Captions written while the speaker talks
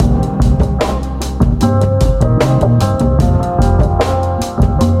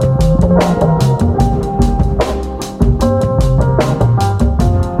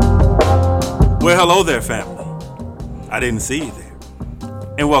Hello there, family. I didn't see you there.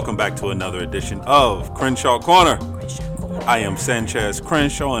 And welcome back to another edition of Crenshaw Corner. I am Sanchez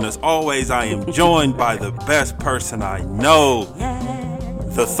Crenshaw, and as always, I am joined by the best person I know,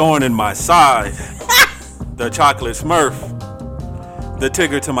 the thorn in my side, the chocolate smurf, the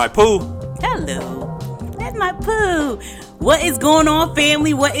tigger to my poo. Hello, that's my poo. What is going on,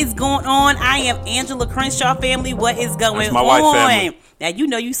 family? What is going on? I am Angela Crenshaw, family. What is going That's my on? wife, family. Now, you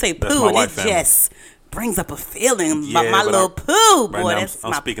know you say That's poo, my and wife, it family. just brings up a feeling Yeah, about my but little poo. Right Boy, now, that's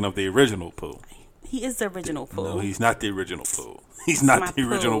I'm speaking of the original poo. He is the original poo. No, he's not the original poo. He's not the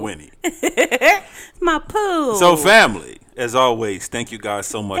original poo. Winnie. My poo. So, family, as always, thank you guys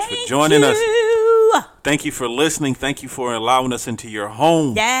so much for joining us. Thank you for listening. Thank you for allowing us into your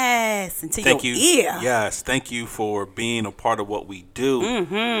home. Yes, into Thank your you. ear. Yes, thank you for being a part of what we do.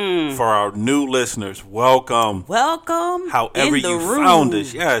 Mm-hmm. For our new listeners, welcome. Welcome. However in the you room. found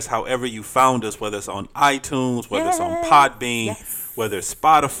us, yes, however you found us, whether it's on iTunes, whether it's on Podbean, Yes. whether it's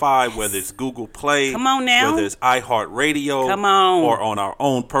Spotify, whether it's Google Play, Come on now. whether it's iHeartRadio, Come on. or on our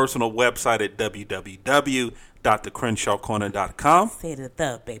own personal website at www.thecrenshawcorner.com. Say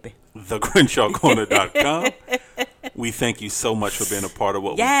the baby. thecrenshawcorner.com. We thank you so much for being a part of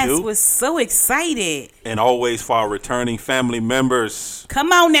what we do. Yes, we're so excited. And always for our returning family members,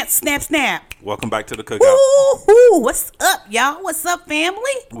 Come on, that snap. welcome back to the cookout. Woo-hoo. What's up, y'all? What's up, family?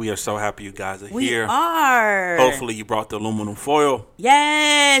 We are so happy you guys are We here. are. Hopefully you brought the aluminum foil.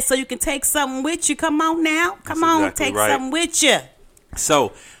 Yes, so you can take something with you. Come on now. Come That's on, exactly take right. something with you.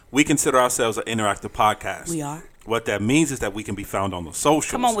 So we consider ourselves an interactive podcast. We are. What that means is that we can be found on the socials.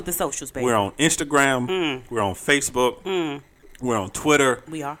 Come on with the socials, baby. We're on Instagram. We're on Facebook. We're on Twitter.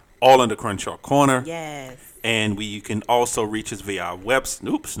 We are. All under Crenshaw Corner. Yes. And you can also reach us via our website.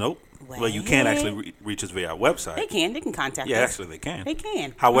 Nope. Well, you can actually reach us via our website. They can. They can contact Yeah, us. actually they can. They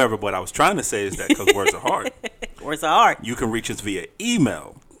can. However, what I was trying to say is that because words are hard, Words are hard. you can reach us via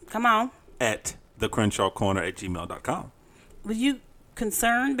email Come on. at thecrenshawcorner@gmail.com. Were you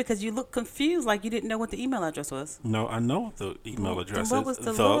concerned because you look confused like you didn't know what the email address was? No, I know the email address what was is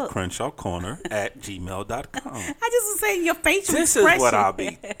the look? thecrenshawcorner@gmail.com. I just was saying your facial This expression. is what I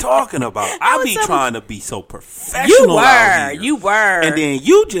be talking about. I was be so- trying to be so professional out here. You were. And then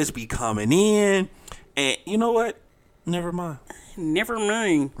you just be coming in, and you know what? Never mind. Never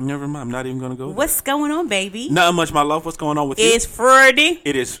mind. Never mind. I'm not even going to go there. What's going on, baby? Not much, my love. What's going on with you? It's Friday.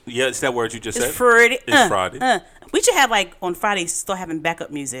 It is. Yeah, it's that word you just said. It's Friday. It's Friday. We should have like on Fridays start having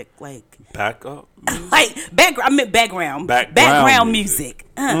backup music, like Back up. background. I meant background. Background music.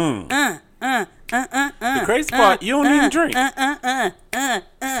 The crazy part, you don't even drink.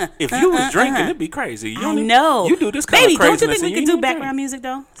 If you was drinking, it'd be crazy. You I don't even- know. You do this kind Baby, of craziness. don't you think we and could you do don't background drink. music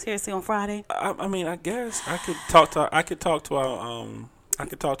though? Seriously, on Friday. I mean, I guess I could talk to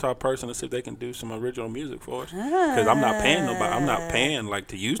our person and see if they can do some original music for us. Because I'm not paying nobody. I'm not paying like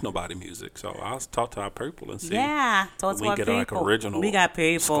to use nobody music. So I'll talk to our people and see. Yeah, talk if to we our can get like people. original. We got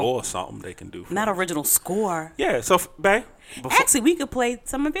people. Score or something they can do. For Not us. original score. Yeah. So, babe. Actually, we could play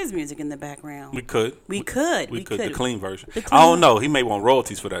some of his music in the background. We could. We could. The clean version. The clean- I don't know. He may want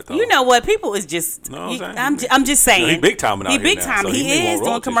royalties for that though. You know what? People is just. Know what I'm saying? I'm just saying. He big timing out He here big now, time. so he He may want is doing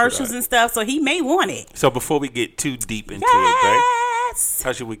royalties for commercials that. and stuff, so he may want it. So before we get too deep into it, babe, Yes.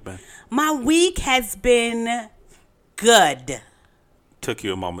 how's your week been? My week has been good. Took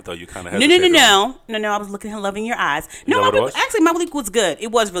you a moment though. You kind of No. I was looking at him, loving your eyes. No, that what it was? actually, my week was good.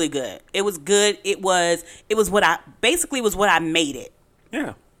 It was really good. It was good. It was what I made it.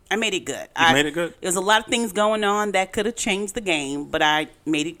 Yeah. I made it good. You made it good? There was a lot of things going on that could have changed the game, but I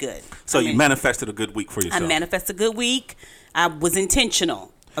made it good. So you manifested a good week for I yourself. manifested a good week. I was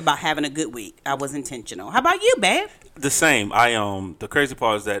intentional about having a good week. I was intentional. How about you, babe? The same. The crazy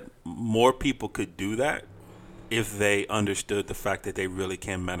part is that more people could do that if they understood the fact that they really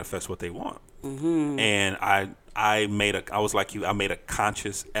can manifest what they want. Mm-hmm. And I was like you. I made a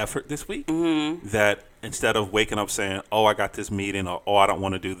conscious effort this week that instead of waking up saying, "Oh, I got this meeting," or "Oh, I don't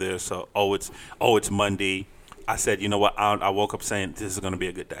want to do this," or "Oh, it's Monday," I said, "You know what?" I woke up saying, "This is going to be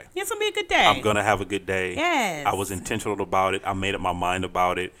a good day. It's gonna be a good day. I'm going to have a good day." Yes. I was intentional about it. I made up my mind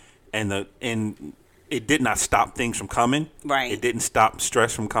about it, and it did not stop things from coming. Right. It didn't stop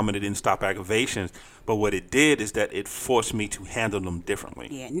stress from coming. It didn't stop aggravations. But what it did is that it forced me to handle them differently.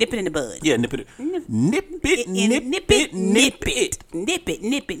 Yeah, nip it in the bud. Yeah, nip it.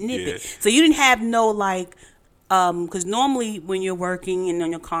 Yeah. So you didn't have no like, because normally when you're working and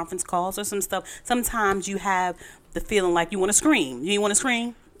on your conference calls or some stuff, sometimes you have the feeling like you want to scream. You want to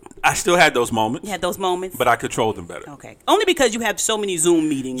scream? I still had those moments. You had those moments? But I controlled them better. Okay. Only because you have so many Zoom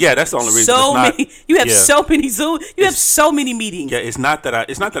meetings. Yeah, that's the only reason. So many. You have so many Zoom. You have so many meetings. Yeah, it's not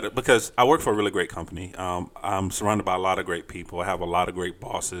that because I work for a really great company. I'm surrounded by a lot of great people. I have a lot of great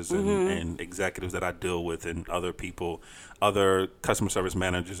bosses and executives that I deal with, and other people, other customer service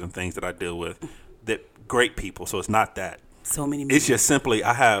managers and things that I deal with. That great people. So it's not that. So many meetings. It's just simply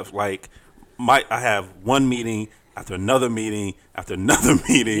I have one meeting after another meeting after another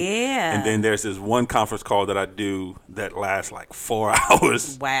meeting. Yeah. And then there's this one conference call that I do that lasts like 4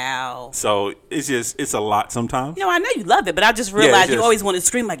 hours. Wow. So it's a lot sometimes. I know you love it, but I just realized you always want to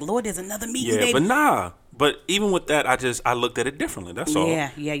scream like, Lord, there's another meeting. Yeah, but nah. But even with that, I looked at it differently. That's all.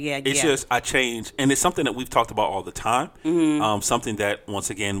 Yeah. It's just I changed, and it's something that we've talked about all the time. Something that once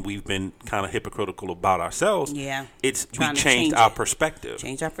again we've been kind of hypocritical about ourselves. Yeah. We changed our perspective.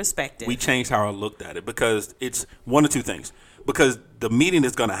 Change our perspective. We changed how I looked at it because it's one of two things. Because the meeting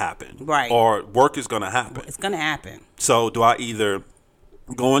is going to happen, right? Or work is going to happen. It's going to happen. So do I either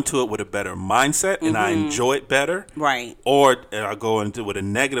go into it with a better mindset and I enjoy it better, right? Or I go into it with a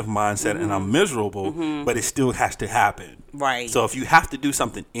negative mindset and I'm miserable, but it still has to happen, right? So if you have to do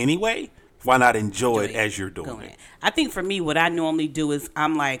something anyway, why not enjoy it as you're doing it? I think for me, what I normally do is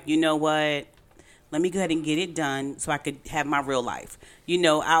I'm like, you know what? Let me go ahead and get it done so I could have my real life.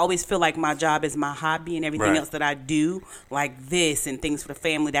 I always feel like my job is my hobby, and everything else that I do, like this and things for the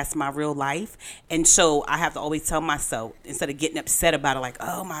family, that's my real life. And so I have to always tell myself, instead of getting upset about it, like,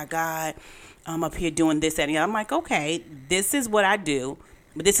 oh my God, I'm up here doing this, that, and the other. I'm like, okay, this is what I do,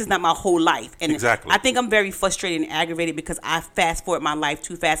 but this is not my whole life. And exactly. I think I'm very frustrated and aggravated because I fast forward my life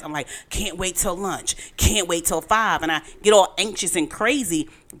too fast. I'm like, can't wait till lunch, can't wait till 5, and I get all anxious and crazy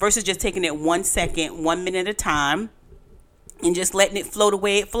versus just taking it 1 second, 1 minute at a time, and just letting it flow the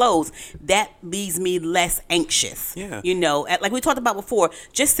way it flows. That leaves me less anxious. Yeah. Like we talked about before,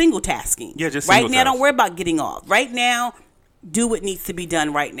 just single tasking. Yeah, just right single now. task. Don't worry about getting off. Right now, do what needs to be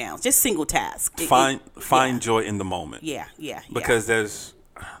done right now. Just single task. Find joy in the moment. Yeah. Because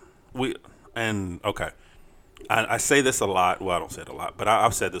I say this a lot. Well, I don't say it a lot, but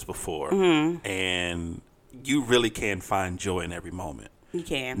I've said this before. And you really can find joy in every moment. You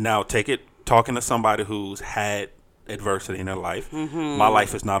can. Now, talking to somebody who's had adversity in their life. My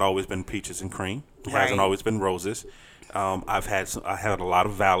life has not always been peaches and cream. It hasn't always been roses. I had a lot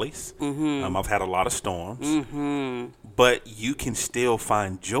of valleys. I've had a lot of storms. But you can still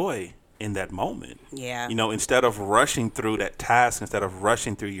find joy in that moment. Yeah. Instead of rushing through that task, instead of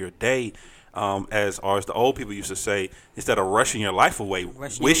rushing through your day, as the old people used to say, instead of rushing your life away,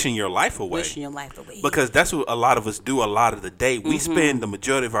 wishing your life away. Wishing your life away. Because that's what a lot of us do a lot of the day. We spend the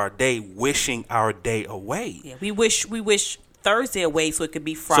majority of our day wishing our day away. Yeah, we wish Thursday away so it could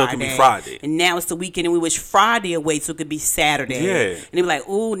be Friday. And now it's the weekend and we wish Friday away so it could be Saturday. Yeah. And they be like,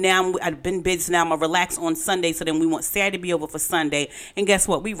 oh, now I've been busy, so now I'm going to relax on Sunday, so then we want Saturday to be over for Sunday. And guess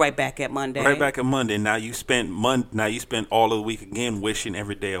what? We right back at Monday. Right back at Monday. Now you spent all of the week again wishing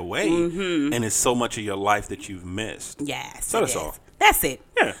every day away. And it's so much of your life that you've missed. Yes. So that's all. That's it.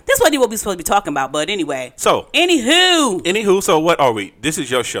 Yeah. That's what we're supposed to be talking about. But anyway. So. Anywho, so what are we? This is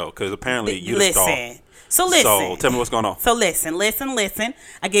your show because apparently you the star. So listen. So tell me what's going on. So listen.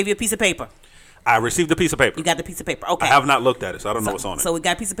 I gave you a piece of paper. I received a piece of paper. You got the piece of paper. Okay. I have not looked at it, so I don't know what's on it. So we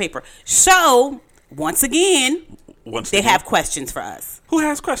got a piece of paper. So, once again, they have questions for us. Who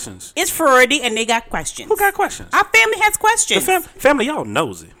has questions? It's Friday, and they got questions. Who got questions? Our family has questions. The family, y'all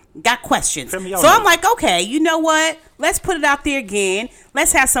nosy. Got questions. Family, so I'm like, okay, you know what? Let's put it out there again.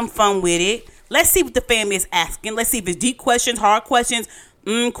 Let's have some fun with it. Let's see what the family is asking. Let's see if it's deep questions, hard questions,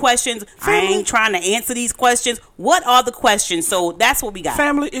 questions. Family. I ain't trying to answer these questions. What are the questions? So that's what we got.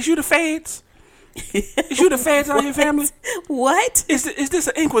 Family, is you the feds? Is you the feds on your family? What? Is this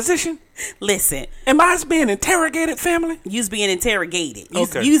an inquisition? Listen. Am I being interrogated, family? You's being interrogated.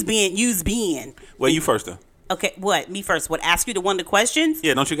 Okay. You's being. Well, you first then. Okay, what? Me first. What? Ask you to one of the questions?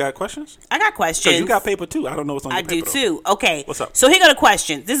 Yeah, don't you got questions? I got questions. You got paper too. I don't know what's on your paper. I do too. Okay. What's up? So here go the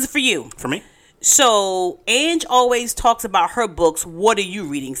questions. This is for you. For me? So Ange always talks about her books. What are you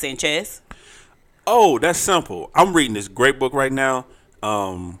reading, Sanchez? Oh, that's simple. I'm reading this great book right now.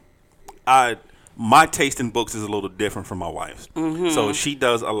 My taste in books is a little different from my wife's. So she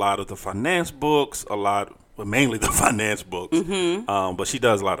does a lot of the finance books, mainly the finance books. But she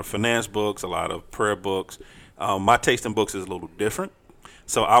does a lot of finance books, a lot of prayer books. My taste in books is a little different.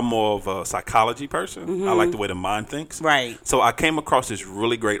 So I'm more of a psychology person. I like the way the mind thinks. Right. So I came across this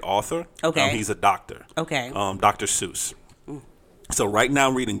really great author. Okay. He's a doctor. Okay. Dr. Seuss. So right now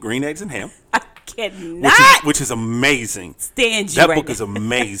I'm reading Green Eggs and Ham. cannot. Which is amazing. Stand you. That right book now. is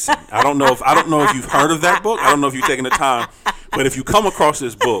amazing. I don't know if you've heard of that book. I don't know if you've taken the time, but if you come across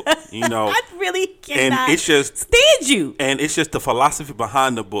this book, I really cannot. and it's just stand you. And it's just the philosophy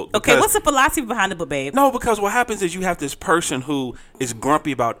behind the book. Okay, what's the philosophy behind the book, babe? No, because what happens is you have this person who is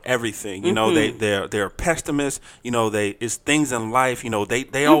grumpy about everything. You know, they're pessimists. You know, it's things in life. You know,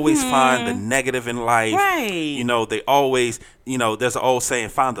 they always find the negative in life. Right. You know, they always, there's an old saying,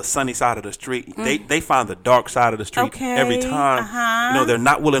 find the sunny side of the street. They find the dark side of the street every time. You know, they're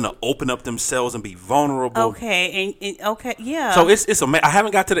not willing to open up themselves and be vulnerable. Okay, and okay, yeah. So it's amazing. I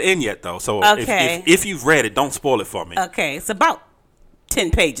haven't got to the end yet though. So if you've read it, don't spoil it for me. Okay, it's about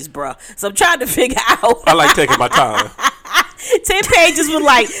 10 pages, bruh. So I'm trying to figure out. I like taking my time. 10 pages with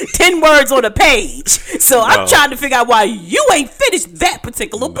like 10 words on a page. So I'm trying to figure out why you ain't finished that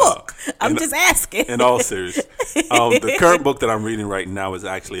particular book. I'm just asking. In all seriousness. The current book that I'm reading right now is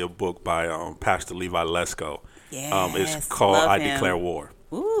actually a book by Pastor Levi Lesko. Yes, it's called I him. Declare War.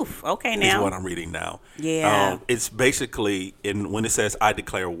 Oof, okay now. Is what I'm reading now. Yeah. It's basically, when it says I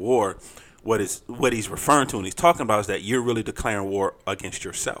declare war, what he's referring to and he's talking about is that you're really declaring war against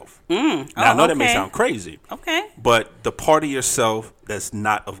yourself. Now, I know that may sound crazy. Okay. But the part of yourself that's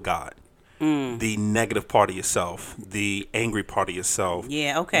not of God. The negative part of yourself, the angry part of yourself.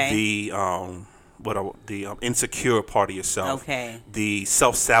 Yeah, okay. The insecure part of yourself. Okay. The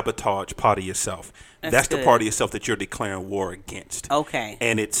self-sabotage part of yourself. That's the part of yourself that you're declaring war against. Okay.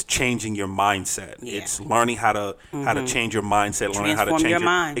 And it's changing your mindset. Yeah. It's learning how to change your mindset, learning how to change your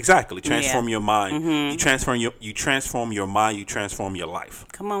mind. Exactly. Transform your mind. You transform your mind, you transform your life.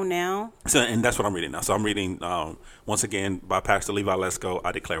 Come on now. So, and that's what I'm reading now. So I'm reading once again by Pastor Levi Lesko,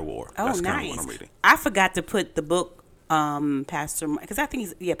 I Declare War. Oh, that's nice. kind of what I'm reading. I forgot to put the book Pastor, because I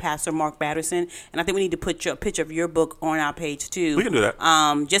think he's Pastor Mark Batterson, and I think we need to put a picture of your book on our page too. We can do that.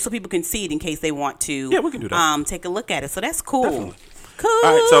 Just so people can see it in case they want to. Yeah, we can do that. Take a look at it. So that's cool. Definitely. Cool.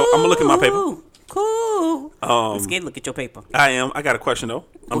 All right, so I'm gonna look at my paper. Cool. I'm scared to look at your paper. I am. I got a question though.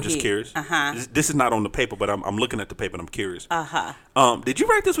 I'm Go just ahead. curious. This is not on the paper, but I'm looking at the paper and I'm curious. Did you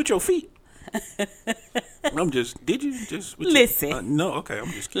write this with your feet? Did you just listen? No, okay. I'm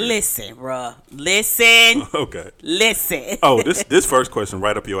just curious. Listen, bruh. Listen. Okay. Listen. Oh, this first question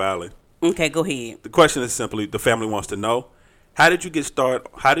right up your alley. Okay, go ahead. The question is simply: the family wants to know, how did you get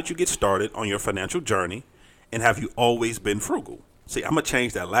started on your financial journey, and have you always been frugal? See, I'm gonna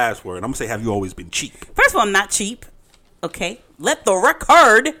change that last word. I'm gonna say, have you always been cheap? First of all, I'm not cheap. Okay, let the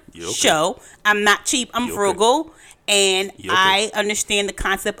record show I'm not cheap. I'm frugal. And I understand the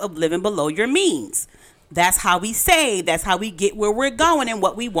concept of living below your means. That's how we say. That's how we get where we're going and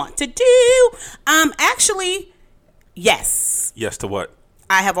what we want to do. Actually, yes. Yes to what?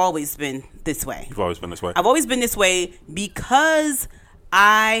 I have always been this way. You've always been this way? I've always been this way because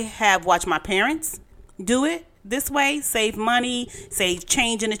I have watched my parents do it this way. Save money, save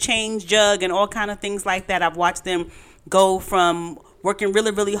change in a change jug and all kind of things like that. I've watched them go from working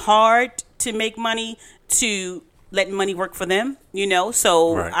really, really hard to make money to letting money work for them,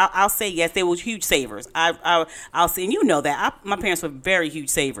 So right. I'll say yes, they were huge savers. I'll say, and you know that my parents were very huge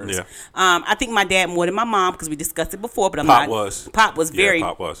savers. Yeah. I think my dad more than my mom because we discussed it before. But Pop was very.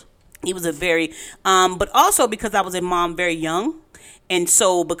 Pop was. He was a very, but also because I was a mom very young, and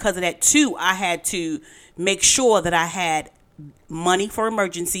so because of that too, I had to make sure that I had money for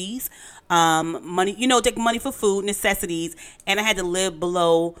emergencies, money, take money for food, necessities, and I had to live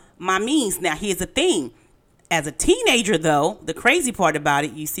below my means. Now, here's the thing. As a teenager, though, the crazy part about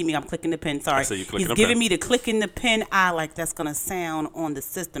it, you see me, I'm clicking the pen. Sorry. He's giving me the clicking the pen. Like that's going to sound on the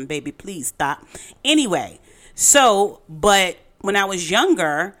system, baby. Please stop. Anyway, but when I was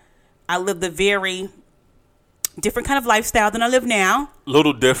younger, I lived a very different kind of lifestyle than I live now.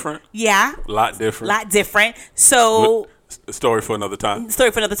 Little different. Yeah. Lot different. So... Story for another time.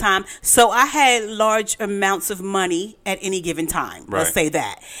 So I had large amounts of money at any given time. Right. Let's say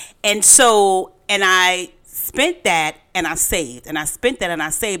that. And I spent that and I saved. And I spent that and I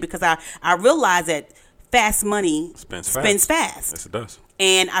saved because I realized that fast money spends fast. Yes, it does.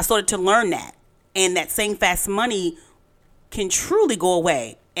 And I started to learn that. And that same fast money can truly go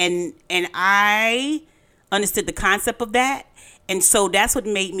away. And I understood the concept of that. And so that's what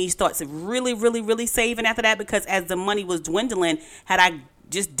made me start to really, really, really saving after that, because as the money was dwindling, had I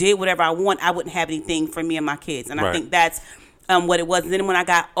just did whatever I want, I wouldn't have anything for me and my kids. And I think that's what it was. And then when I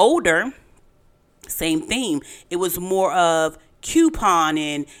got older, same thing. It was more of coupon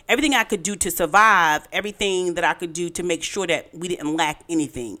and everything I could do to survive, everything that I could do to make sure that we didn't lack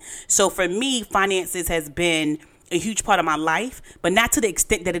anything. So for me, finances has been a huge part of my life, but not to the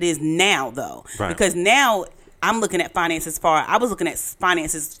extent that it is now, though. Right. Because now I'm looking at finances I was looking at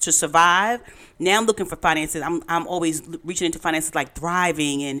finances to survive. Now I'm looking for finances. I'm always reaching into finances like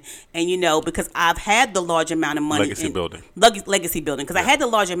thriving and because I've had the large amount of money. Legacy building. Because I had the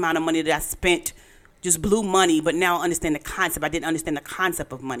large amount of money that I spent, just blew money, but now I understand the concept. I didn't understand the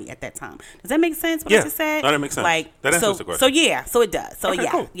concept of money at that time. Does that make sense? What I just said? No, that makes sense. That answers the question. So yeah, so it does. So okay,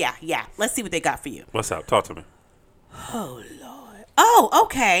 cool. yeah. Let's see what they got for you. What's up? Talk to me. Oh Lord. Oh,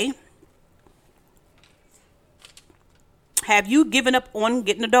 okay. Have you given up on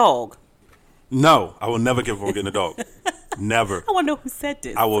getting a dog? No, I will never give up on getting a dog. Never. I want to know who said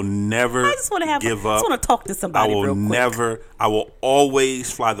this. I will never give up. I just want to talk to somebody real quick. I will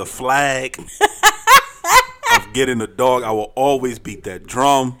always fly the flag of getting a dog. I will always beat that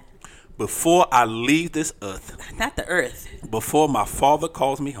drum before I leave this earth. Not the earth. Before my father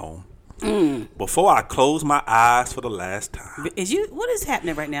calls me home. Before I close my eyes for the last time. What is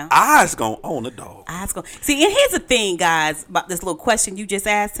happening right now? I's gonna own a dog. See, and here's the thing, guys, about this little question you just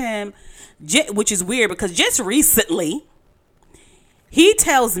asked him, which is weird because just recently he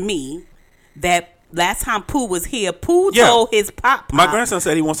tells me that last time Pooh was here, Pooh told his pop. My grandson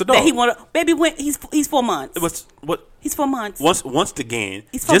said he wants a dog. That he want baby. When he's 4 months. It was what? He's 4 months. Once again,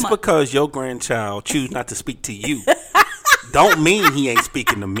 just because your grandchild choose not to speak to you, don't mean he ain't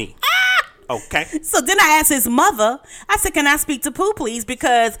speaking to me. Okay. So then I asked his mother, I said, can I speak to Pooh, please?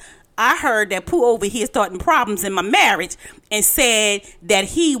 Because I heard that Pooh over here starting problems in my marriage and said that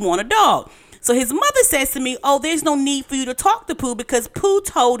he want a dog. So his mother says to me, oh, there's no need for you to talk to Pooh because Pooh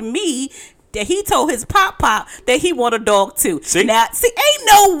told me that he told his pop that he want a dog too. See? Now, ain't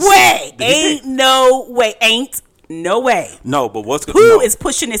no way. Ain't no way. No, but Who is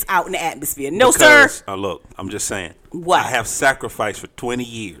pushing this out in the atmosphere? No, sir. Look, I'm just saying. What? I have sacrificed for 20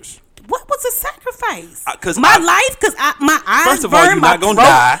 years. What was a sacrifice? Because my life, because my eyes first of all, burn, you're not gonna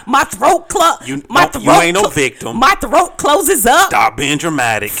die. My throat You ain't no victim. My throat closes up. Stop being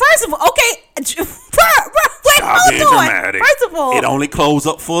dramatic. First of all, okay. Stop being dramatic. First of all, it only close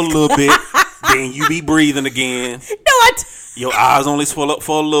up for a little bit. Then you be breathing again. No, your eyes only swell up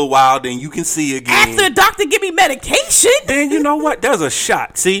for a little while, then you can see again. After the doctor give me medication. Then you know what? There's a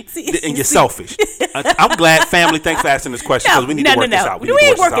shot. See? And you're selfish. I'm glad family, thanks for asking this question because we need to work this out. We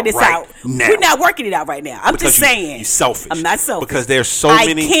ain't working this out. We're not working it out right now. I'm just saying. You're selfish. I'm not selfish. Because there's so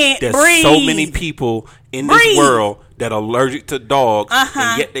many people in this world that are allergic to dogs,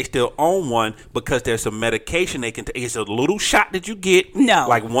 and yet they still own one because there's some medication they can take. It's a little shot that you get,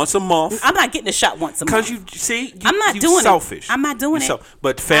 like once a month. I'm not getting a shot once a month. Because I'm not doing selfish. I'm not doing it.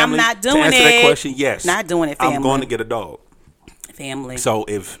 But family, I'm not doing to answer that question, yes. Not doing it, family. I'm going to get a dog. Family. So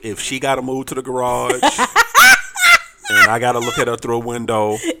if she got to move to the garage, and I got to look at her through a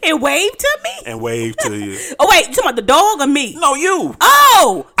window. And wave to me? And wave to you. Oh, wait. You talking about the dog or me? No, you.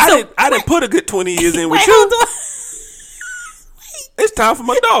 Oh. I didn't put a good 20 years in with you. Hold on. It's time for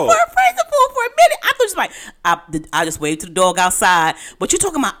my dog. First of all, for a minute, I thought it was like I just waved to the dog outside. But you're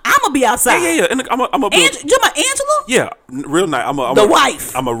talking about I'm gonna be outside. Yeah. And I'm a you talking about Angela? Yeah, real nice. I'm the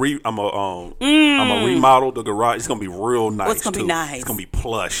wife. I'm a remodel the garage. It's gonna be real nice. Oh, it's gonna be nice. It's gonna be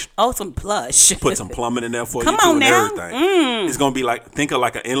plush. Oh, some plush. Put some plumbing in there for Come you too on and now. everything. It's gonna be think of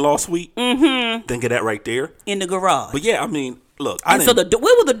like an in-law suite. Mm-hmm. Think of that right there in the garage. But yeah, I mean, look. Where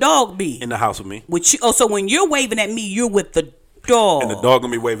will the dog be? In the house with me. With you? Oh, so when you're waving at me, you're with the dog. And the dog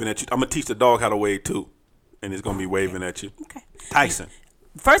gonna be waving at you. I'm gonna teach the dog how to wave too, and it's gonna be waving at you. Okay. Tyson.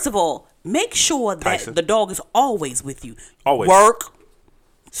 First of all, make sure that the dog is always with you. Always. Work,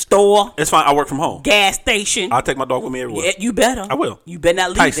 store. It's fine. I work from home. Gas station. I'll take my dog with me everywhere. Yeah, you better. I will. You better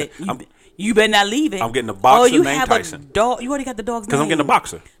not leave Tyson. it. You better not leave it. I'm getting a boxer named have Tyson. A dog. You already got the dog's name. Because I'm getting a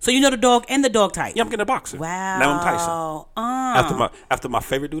boxer. So you know the dog and the dog type. Yeah, I'm getting a boxer. Wow. Now I'm Tyson. After my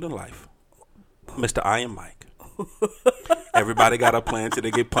favorite dude in life, Mr. Iron Mike. Everybody got a plan till they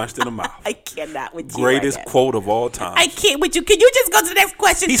get punched in the mouth. I cannot with you. Greatest quote of all time. I can't with you. Can you just go to the next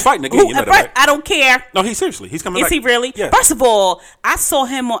question? He's fighting again. You know that, right? I don't care. No, he's coming back. Is he really? Yeah. First of all, I saw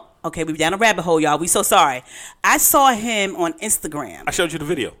him on. Okay, we're down a rabbit hole, y'all. We so sorry. I saw him on Instagram. I showed you the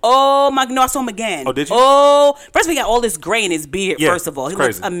video. Oh my! No, I saw him again. Oh, did you? Oh, first we got all this gray in his beard. Yeah, first of all, he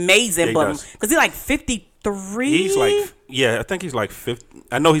crazy. looks amazing, Yeah, but because he's like 53. He's like, I think he's like 50.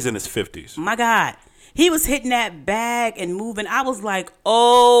 I know he's in his 50s. My God. He was hitting that bag and moving. I was like,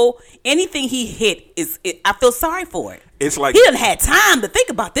 oh, anything he hit I feel sorry for it. It's like he didn't have time to think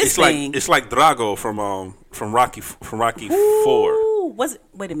about this thing. It's like Drago from Rocky 4. Was it?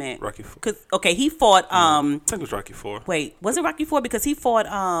 Wait a minute. Rocky 4. Cause he fought. I think it was Rocky 4. Wait, was it Rocky 4? Because he fought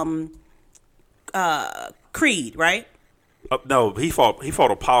Creed, right? No, he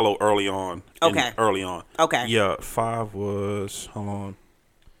fought Apollo early on. Okay. Early on. Okay. Yeah, 5 was. Hold on.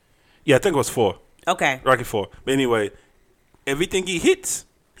 Yeah, I think it was 4. Okay. Rocky 4. But anyway, everything he hits,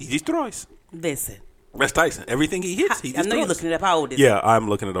 he destroys. Listen. That's Tyson. Everything he hits, he destroys. I know you're looking it up. How old is he? Yeah, I'm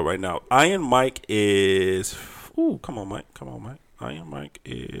looking it up right now. Iron Mike is... Ooh, come on, Mike. Iron Mike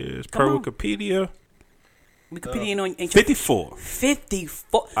is, per Wikipedia... Wikipedia 54.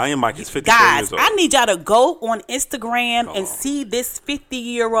 54. Iron Mike is 54 Guys, years old. I need y'all to go on Instagram and see this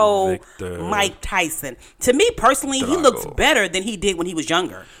 50-year-old Mike Tyson. To me personally, he looks better than he did when he was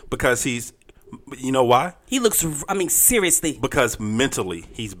younger. Because he's, you know why? He looks, seriously. Because mentally,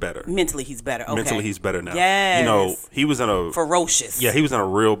 he's better. Mentally, he's better. Okay. Mentally, he's better now. Yes. You know, he was in a... ferocious. Yeah, he was in a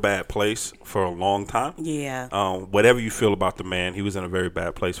real bad place for a long time. Yeah. Whatever you feel about the man, he was in a very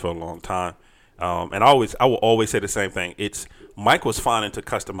bad place for a long time. And I will always say the same thing. It's Mike was fine until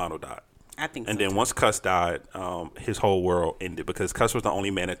Cus D'Amato died. I think so. And then once Cus died, his whole world ended because Cus was the only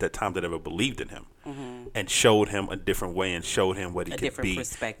man at that time that ever believed in him and showed him a different way and showed him what he could be. A different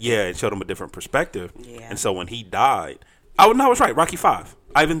perspective. Yeah, and showed him a different perspective. Yeah. And so when he died, I was right. Rocky 5,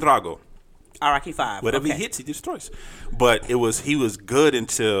 Ivan Drago. Rocky 5. Whatever he hits, he destroys. But he was good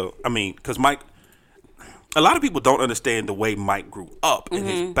until because Mike. A lot of people don't understand the way Mike grew up and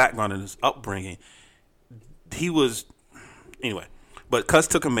his background and his upbringing. He was, anyway, but Cus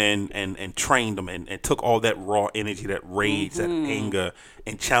took him in and trained him and took all that raw energy, that rage, that anger,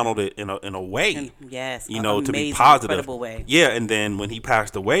 and channeled it in a way, to be positive. Incredible way. Yeah, and then when he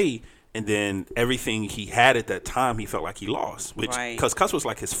passed away, and then everything he had at that time, he felt like he lost, which because Cus was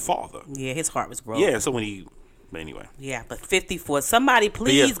like his father. Yeah, his heart was broken. Yeah, so when he. Anyway. Yeah, but 54. Somebody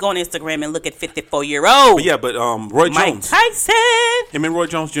please go on Instagram and look at 54-year-old. But yeah, Roy Jones. Mike Tyson. Him and Roy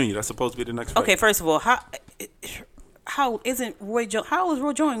Jones Jr. That's supposed to be the next fight. Okay, first of all, how isn't Roy Jones? How old is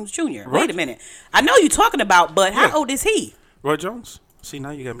Roy Jones Jr.? Wait a minute. I know you're talking about, but how old is he? Roy Jones. See, now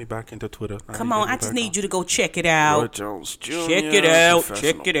you got me back into Twitter. Come on, I just need you to go check it out. Roy Jones Jr. Check it out.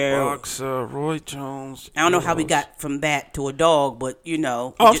 Check it out. Boxer, Roy Jones. I don't know how we got from that to a dog, but you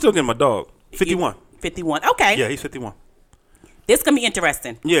know. Oh, I'm still getting my dog. 51. 51. Okay. Yeah, he's 51. This gonna be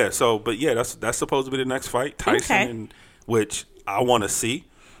interesting. Yeah. So, but yeah, that's supposed to be the next fight, Tyson, which I want to see,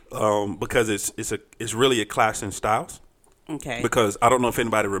 because it's really a clash in styles. Okay. Because I don't know if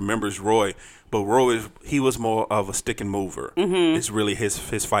anybody remembers Roy, but he was more of a stick and mover. Mm-hmm. It's really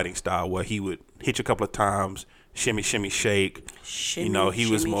his fighting style where he would hit you a couple of times, shimmy, shimmy, shake. Shimmy,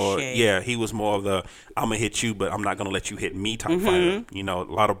 he was more shake. he was more of the I'm gonna hit you, but I'm not gonna let you hit me type fighter. You know, a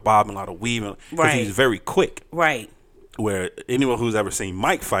lot of bobbing, a lot of weaving. Because he's very quick. Right. Where anyone who's ever seen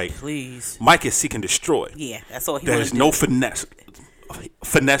Mike fight, Mike is seek and destroy. Yeah, that's all he There's no finesse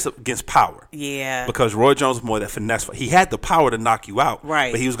against power. Yeah. Because Roy Jones was more that finesse. He had the power to knock you out,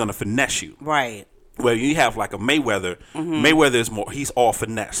 right? But he was going to finesse you, right? Where you have like a Mayweather. Mayweather is more. He's all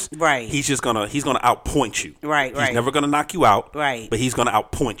finesse, right? He's gonna outpoint you, right? He's never gonna knock you out, right? But he's gonna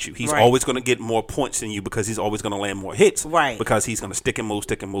outpoint you. He's always gonna get more points than you because he's always gonna land more hits, right? Because he's gonna stick and move.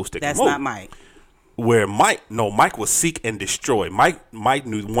 That's not Mike. Where Mike was seek and destroy. Mike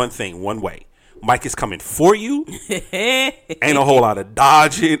knew one thing, one way. Mike is coming for you. Ain't a whole lot of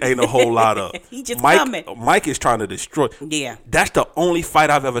dodging. Ain't a whole lot of. He just coming. Mike is trying to destroy. Yeah. That's the only fight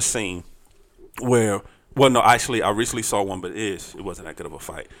I've ever seen where. Well, no, actually, I recently saw one, but it wasn't that good of a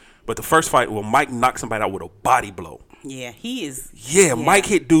fight. But the first fight where Mike knocked somebody out with a body blow. Yeah, he is. Yeah, Mike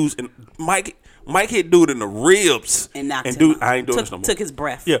hit dudes and Mike hit dude in the ribs and knocked him dude, out. I ain't doing this no more. Took his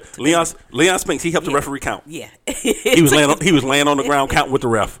breath. Yeah, Leon Spinks. He helped the referee count. Yeah, he was laying on the ground counting with the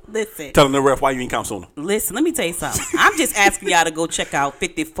ref. Listen, telling the ref why you ain't count sooner. Listen, let me tell you something. I'm just asking y'all to go check out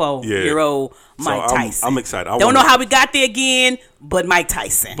 54-year-old Mike Tyson. I'm excited. Don't know how we got there again, but Mike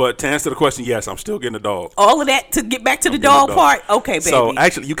Tyson. But to answer the question, yes, I'm still getting a dog. All of that to get back to the dog part. Okay, baby. So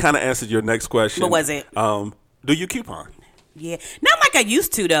actually, you kind of answered your next question. What was it? Do you coupon? Yeah, not like I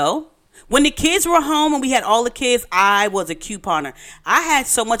used to though. When the kids were home and we had all the kids, I was a couponer. I had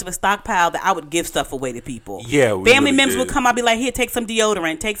so much of a stockpile that I would give stuff away to people. Yeah, family members would come. I'd be like, "Here, take some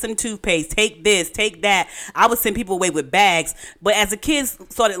deodorant, take some toothpaste, take this, take that." I would send people away with bags. But as the kids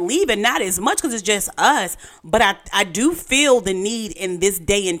started leaving, not as much because it's just us. But I do feel the need in this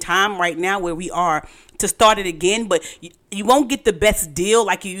day and time right now where we are to start it again. But you won't get the best deal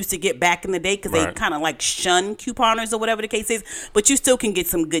like you used to get back in the day because they kind of like shun couponers or whatever the case is. But you still can get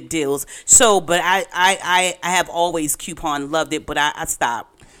some good deals. So, but I have always coupon, loved it, but I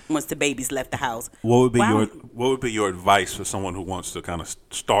stopped once the babies left the house. What would be your advice for someone who wants to kind of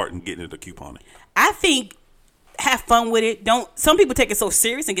start and get into couponing? I think have fun with it. Some people take it so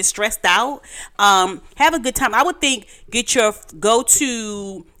serious and get stressed out. Have a good time. I would think go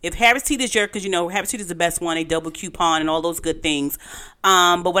to if Harris Teeter is because Harris Teeter is the best one. They double coupon and all those good things.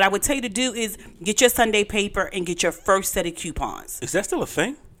 But what I would tell you to do is get your Sunday paper and get your first set of coupons. Is that still a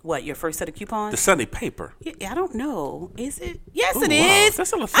thing? What, your first set of coupons? The Sunday paper. Yeah, I don't know. Is it? Yes, Ooh, it wow. is. That's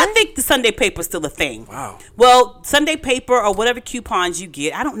still a thing? I think the Sunday paper's still a thing. Wow. Well, Sunday paper or whatever coupons you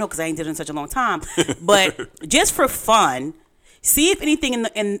get, I don't know because I ain't did it in such a long time. But just for fun, see if anything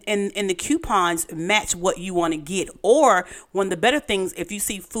in the coupons match what you want to get. Or one of the better things, if you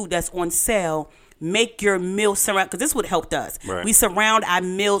see food that's on sale, make your meal surround, because this would help us. Right. We surround our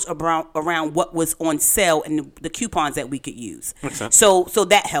meals around what was on sale and the coupons that we could use. Makes sense. So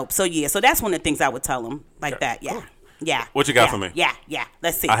that helps. So yeah, so that's one of the things I would tell them like Okay. that. Yeah. Cool. Yeah. What you got yeah, for me? Yeah.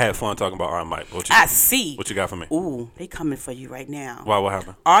 Let's see. I had fun talking about R. Mike. I see. What you got for me? Ooh, they coming for you right now. Why? What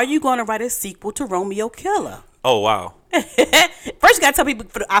happened? Are you going to write a sequel to Romeo Killer? Oh, wow. First, you got to tell people,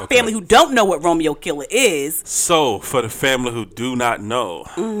 for our family who don't know what Romeo Killer is. So, for the family who do not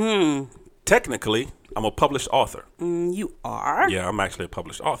know, technically, I'm a published author. You are? Yeah, I'm actually a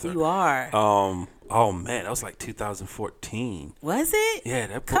published author. You are. Oh man, that was like 2014. Was it? Yeah,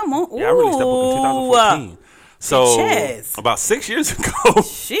 that book. Come on. Yeah, I released that book in 2014. So about 6 years ago.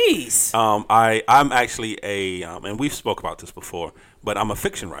 Jeez. I'm actually and we've spoke about this before, but I'm a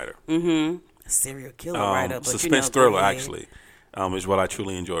fiction writer. A serial killer writer, but suspense thriller actually. Is what I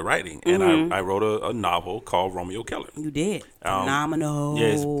truly enjoy writing, and I wrote a novel called Romeo Killer. You did. Phenomenal.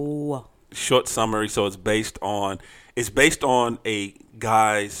 Yes. Short summary. So it's based on a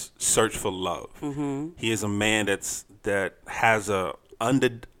guy's search for love. He is a man that has a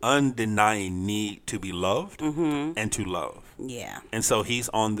undenying need to be loved and to love. Yeah. And so he's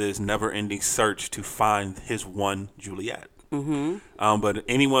on this never-ending search to find his one Juliet. But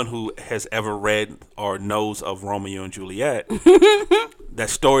anyone who has ever read or knows of Romeo and Juliet, that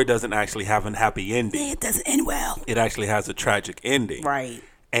story doesn't actually have a happy ending. It doesn't end well. It actually has a tragic ending. Right.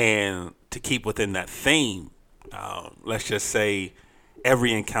 And to keep within that theme, let's just say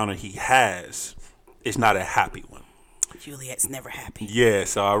every encounter he has is not a happy one. Juliet's never happy. Yeah,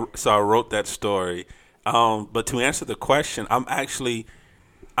 so I wrote that story. But to answer the question, I'm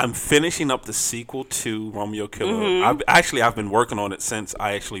finishing up the sequel to Romeo Killer. I've been working on it since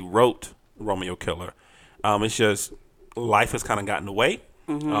I actually wrote Romeo Killer. It's just life has kind of gotten away.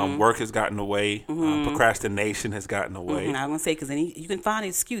 Work has gotten away. Procrastination has gotten away. I'm gonna say because you can find an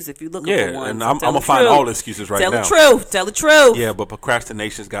excuse if you look for one. And so I'm gonna find all the excuses right now. Tell the truth. Yeah, but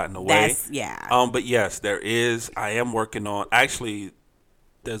procrastination's gotten away. Yeah. But yes, there is. I am working on. Actually,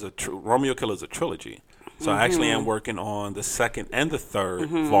 there's Romeo Killer is a trilogy. So I actually am working on the second and the third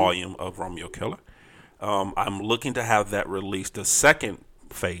volume of Romeo Killer. I'm looking to have that released, the second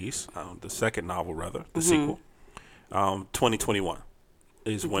phase, the second novel rather, the sequel, 2021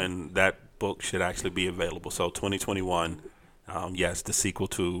 is when that book should actually be available. So 2021, yes, the sequel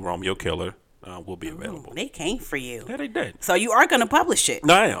to Romeo Killer will be available. They came for you. Yeah, they did. So you are going to publish it?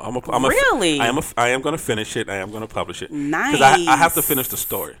 No, I am. Really? I am going to finish it. I am going to publish it. Nice. Because I have to finish the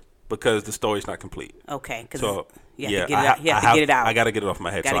story because the story's not complete. Okay. So you have to get it out. I got to get it off my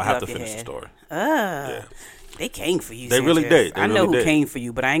head, so I have to finish the story. Yeah. They came for you. They really did. I know who came for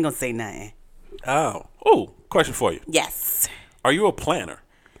you, but I ain't going to say nothing. Oh, question for you. Yes. Are you a planner?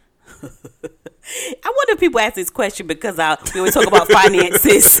 I wonder if people ask this question because we always talk about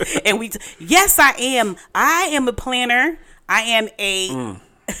finances, and yes, I am. I am a planner. I am a.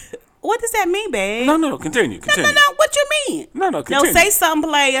 What does that mean, babe? No. Continue. No. What you mean? No. Continue. No, say something,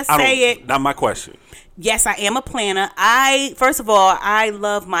 player. Say it. Not my question. Yes, I am a planner. First of all, I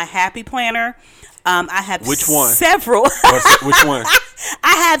love my Happy Planner. I have Which one? Several. Which one?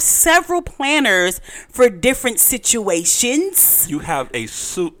 I have several planners for different situations. You have a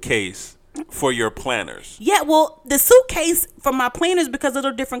suitcase for your planners. Yeah, well, the suitcase for my planners because of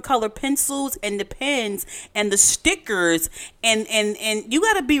the different color pencils and the pens and the stickers and you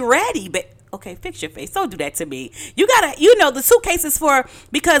got to be ready, but okay, fix your face. Don't do that to me. You gotta, the suitcase is for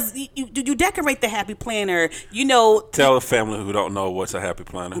because you decorate the Happy Planner. Tell a family who don't know what's a Happy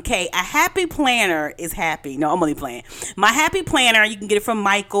Planner. Okay, a Happy Planner is happy. No, I'm only playing. My Happy Planner, you can get it from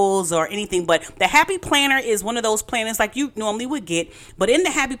Michael's or anything, but the Happy Planner is one of those planners like you normally would get. But in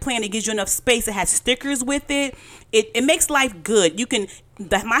the Happy Planner, it gives you enough space. It has stickers with it. It makes life good.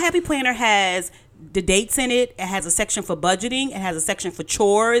 My Happy Planner has the dates in it. It has a section for budgeting. It has a section for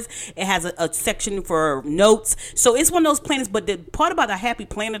chores. It has a section for notes. So it's one of those planners. But the part about a Happy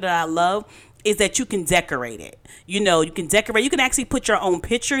Planner that I love is that you can decorate it. You can decorate. You can actually put your own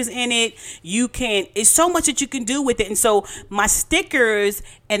pictures in it. It's so much that you can do with it. And so my stickers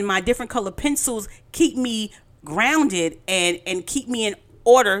and my different color pencils keep me grounded and keep me in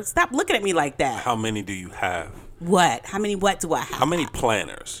order. Stop looking at me like that. How many do you have? What? How many what do I have? How many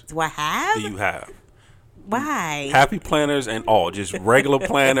planners do I have? Do you have? Why? Happy planners and all. Just regular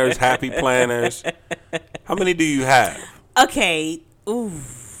planners, happy planners. How many do you have? Okay. Ooh.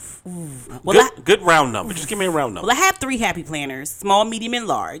 Well, good round number. Just give me a round number. Well, I have 3 happy planners: small, medium, and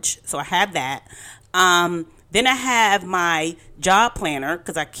large. So I have that. Then I have my job planner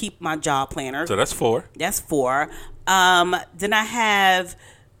because I keep my job planner. So that's 4. That's 4. Then I have.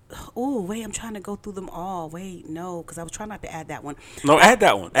 Oh, wait, I'm trying to go through them all. Wait, no, because I was trying not to add that one. No, add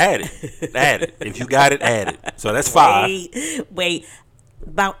that one. Add it. Add it. If you got it, add it. So that's 5. Wait.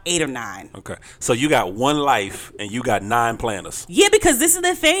 About 8 or 9. Okay. So you got 1 life and you got 9 planners. Yeah, because this is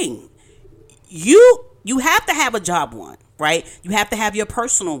the thing. You have to have a job one, right? You have to have your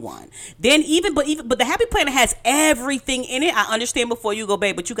personal one. Then but the happy planner has everything in it. I understand before you go,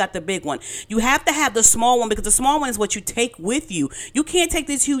 babe, but you got the big one. You have to have the small one because the small one is what you take with you. You can't take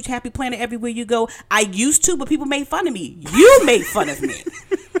this huge happy planner everywhere you go. I used to, but people made fun of me. You made fun of me.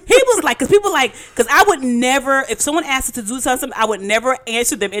 He was like, because I would never, if someone asked us to do something, I would never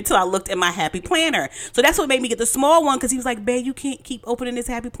answer them until I looked at my happy planner. So that's what made me get the small one, because he was like, babe, you can't keep opening this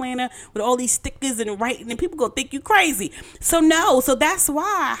happy planner with all these stickers and writing, and people gonna think you crazy. So that's why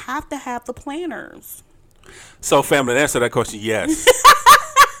I have to have the planners. So family, to answer that question, yes.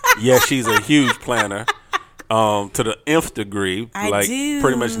 Yes, she's a huge planner. To the nth degree,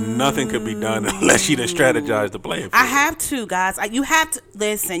 pretty much nothing could be done unless she done strategized the plan. I have to, guys. You have to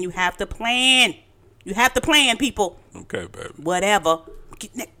listen. You have to plan. You have to plan, people. Okay, baby. Whatever.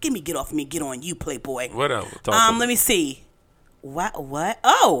 Get off me. Get on you, Playboy. Whatever. Let me see. What?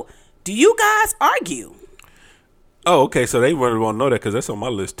 Oh, do you guys argue? Oh, okay. So they really want to know that because that's on my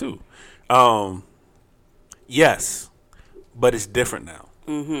list too. Yes, but it's different now.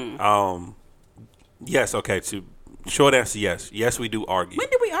 Mm-hmm. Yes, okay. To short answer, yes. Yes, we do argue. When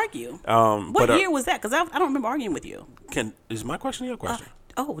did we argue? What year was that? Because I don't remember arguing with you. Is my question or your question?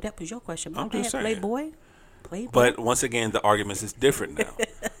 That was your question. I'm just saying. Playboy. But once again, the arguments is different now.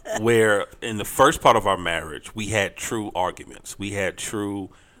 Where in the first part of our marriage, we had true arguments. We had true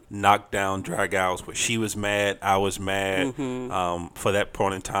knockdown, drag outs where she was mad, I was mad. Mm-hmm. For that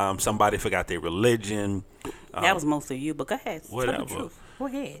point in time, somebody forgot their religion. That was mostly you, but go ahead. Whatever. Tell the truth. Go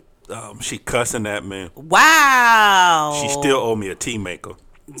ahead. She cussing at me. Wow. She still owe me a tea maker.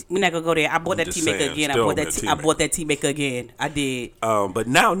 We're not gonna go there. I bought that tea maker again. I bought that tea maker again. I did. But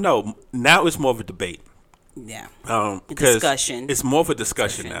now it's more of a debate. Yeah. Discussion. It's more of a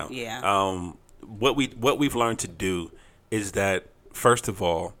discussion now. Yeah. What we've learned to do is that, first of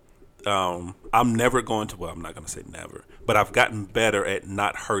all, I'm never going to. Well, I'm not going to say never, but I've gotten better at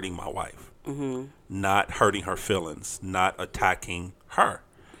not hurting my wife, not hurting her feelings, not attacking her.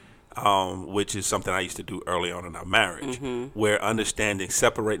 Which is something I used to do early on in our marriage, where understanding,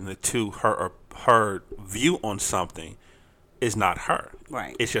 separating the two, her view on something is not her.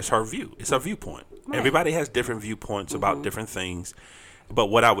 Right. It's just her view. It's her viewpoint. Right. Everybody has different viewpoints about different things. But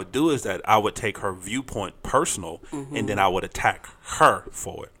what I would do is that I would take her viewpoint personal, and then I would attack her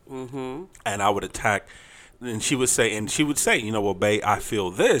for it. And I would attack, and she would say, you know, well, babe, I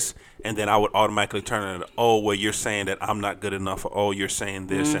feel this. And then I would automatically turn it, oh, well, you're saying that I'm not good enough, or, oh, you're saying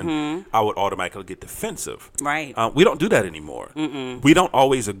this. And I would automatically get defensive. Right. We don't do that anymore. We don't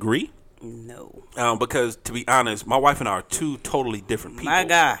always agree. No. Because, to be honest, my wife and I are 2 totally different people. My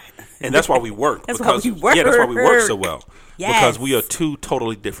God. And that's why we work. That's why we work. Yeah, that's why we work so well. Yes. Because we are 2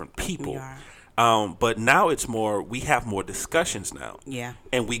 totally different people. We are. But now it's more, we have more discussions now. Yeah.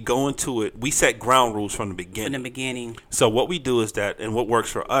 And we go into it, we set ground rules from the beginning. So what we do is that, and what works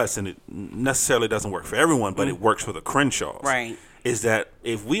for us, and it necessarily doesn't work for everyone, but it works for the Crenshaws. Right. Is that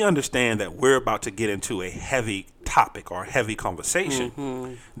if we understand that we're about to get into a heavy topic or a heavy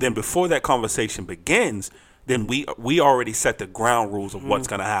conversation, then before that conversation begins, then we already set the ground rules of what's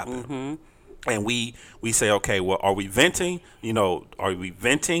going to happen. And we say, okay, well, are we venting? You know, are we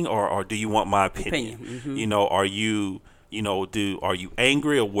venting, or do you want my opinion? You know, are you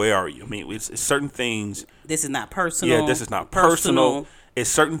angry, or where are you? I mean, it's certain things. This is not personal. Yeah, this is not personal. It's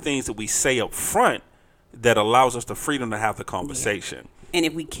certain things that we say up front that allows us the freedom to have the conversation. Yeah. And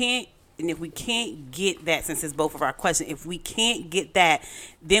if we can't get that, since it's both of our questions, if we can't get that,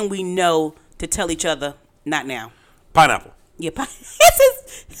 then we know to tell each other, not now. Pineapple. Yeah,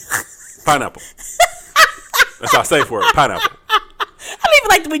 pineapple. That's our safe word, pineapple. I don't even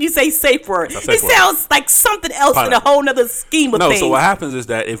like when you say safe word. It sounds like something else in a whole nother scheme of things. No, so what happens is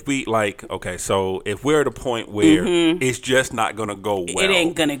that if we so if we're at a point where it's just not going to go well. It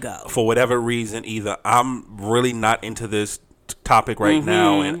ain't going to go. For whatever reason, either I'm really not into this topic right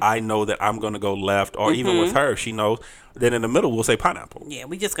now, and I know that I'm going to go left, or even with her, she knows. Then in the middle, we'll say pineapple. Yeah,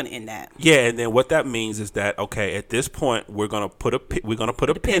 we're just going to end that. Yeah, and then what that means is that, okay, at this point, we're going to put a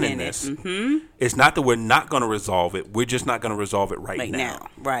pin in this. It's not that we're not going to resolve it. We're just not going to resolve it right now.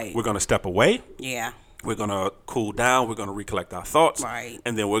 Right. We're going to step away. Yeah. We're going to cool down. We're going to recollect our thoughts. Right.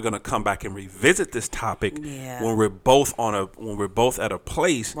 And then we're going to come back and revisit this topic Yeah. when we're both at a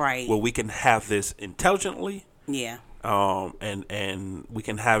place Right. where we can have this intelligently. Yeah. And we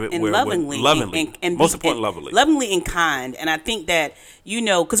can have it And where lovingly, and most important, lovingly and kind. And I think that,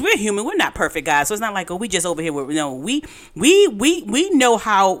 because we're human, we're not perfect, guys. So it's not like, we just over here. We know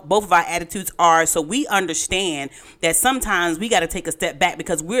how both of our attitudes are. So we understand that sometimes we got to take a step back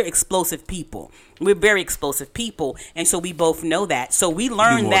because we're explosive people. We're very explosive people, and so we both know that. So we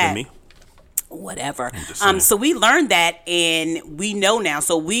learned that. Than me. Whatever. So we learned that, and we know now.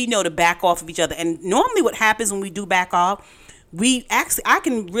 So we know to back off of each other. And normally, what happens when we do back off, I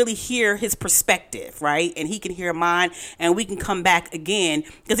can really hear his perspective, right? And he can hear mine, and we can come back again.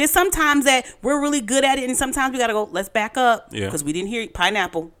 Because there's sometimes that we're really good at it, and sometimes we gotta go, let's back up, because we didn't hear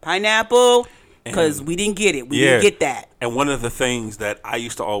pineapple, because we didn't get it. We didn't get that. And one of the things that I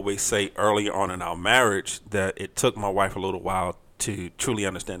used to always say early on in our marriage, that it took my wife a little while to truly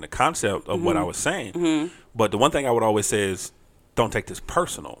understand the concept of what I was saying. But the one thing I would always say is, don't take this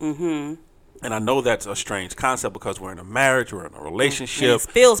personal. And I know that's a strange concept because we're in a marriage, we're in a relationship.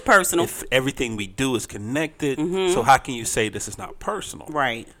 It feels personal. If everything we do is connected, so how can you say this is not personal?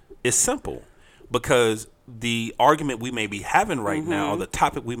 Right. It's simple, because the argument we may be having right now, or the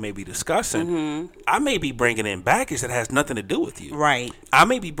topic we may be discussing, I may be bringing in baggage that has nothing to do with you. Right. I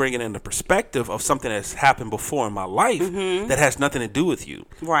may be bringing in the perspective of something that's happened before in my life that has nothing to do with you.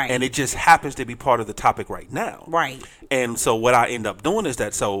 Right. And it just happens to be part of the topic right now. Right. And so what I end up doing is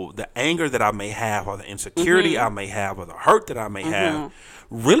that, so the anger that I may have, or the insecurity I may have, or the hurt that I may have,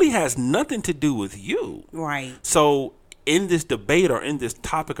 really has nothing to do with you. Right. So in this debate, or in this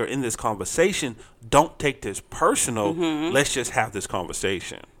topic, or in this conversation, don't take this personal. Let's just have this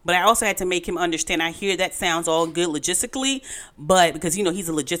conversation. But I also had to make him understand. I hear that sounds all good logistically, but because, he's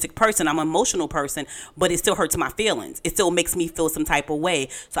a logistic person, I'm an emotional person, but it still hurts my feelings. It still makes me feel some type of way.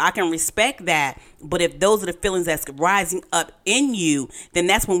 So I can respect that. But if those are the feelings that's rising up in you, then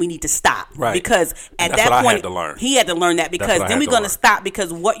that's when we need to stop. Right. Because at that point, he had to learn that, because then we're going to stop,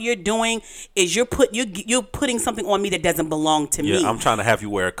 because what you're doing is you're putting something on me that doesn't belong to me. I'm trying to have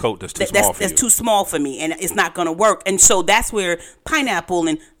you wear a coat that's too small for you. That's too small for me, and it's not going to work. And so that's where pineapple,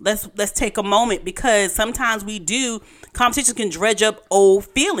 and let's take a moment, because sometimes conversations can dredge up old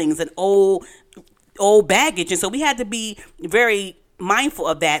feelings and old baggage, and so we had to be very mindful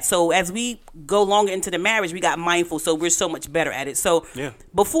of that. So as we go longer into the marriage, we got mindful, so we're so much better at it. So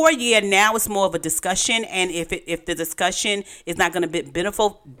before, now it's more of a discussion, and if the discussion is not going to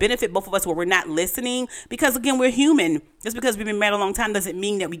benefit both of us, where we're not listening, because again, we're human. Just because we've been married a long time doesn't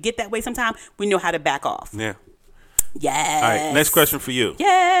mean that we get that way. Sometimes we know how to back off. Yeah. Yes. All right. Next question for you.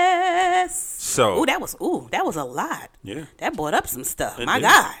 Yes. So. That was a lot. Yeah. That brought up some stuff. It My did.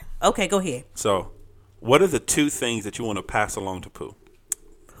 God. Okay, go ahead. So, what are the two things that you want to pass along to Pooh?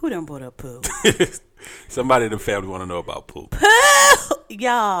 Who done brought up Pooh? Somebody in the family want to know about Pooh. Pooh,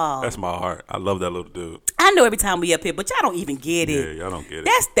 y'all. That's my heart. I love that little dude. I know every time we up here, but y'all don't even get it. Yeah, y'all don't get it.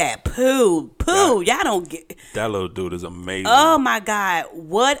 That's that Pooh. Y'all don't get it. That little dude is amazing. Oh my God.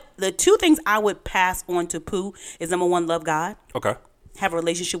 The two things I would pass on to Pooh is, number one, love God. Okay. Have a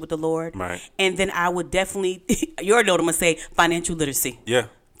relationship with the Lord. Right. And then I would definitely, you already know what I'm going to say, financial literacy. Yeah.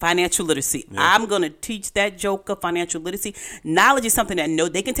 Financial literacy. Yeah. I'm going to teach that joker financial literacy. Knowledge is something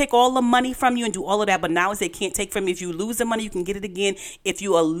that they can take all the money from you and do all of that, but knowledge they can't take from you. If you lose the money, you can get it again if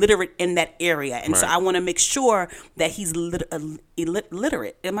you are literate in that area. And so I want to make sure that he's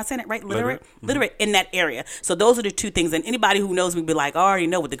literate. Am I saying it right? Literate? Mm-hmm. Literate in that area. So those are the two things. And anybody who knows me be like, I already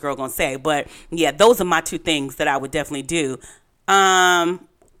know what the girl going to say. But yeah, those are my two things that I would definitely do.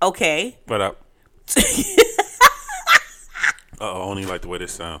 Okay. What up? I only like the way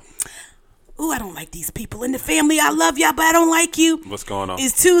this sounds. Ooh, I don't like these people in the family. I love y'all, but I don't like you. What's going on?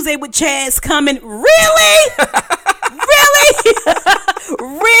 Is Tuesday with Chaz coming? Really? Really?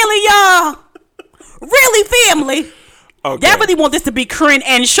 Really, y'all? Really, family? Okay. Y'all really want this to be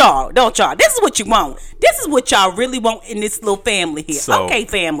Crenshaw, don't y'all? This is what you want. This is what y'all really want in this little family here. Okay,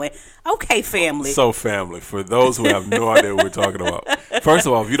 family. Okay, family. So, family, for those who have no idea what we're talking about, first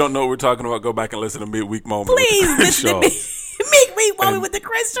of all, if you don't know what we're talking about, go back and listen to Midweek Moment. Please listen to Midweek Moment with the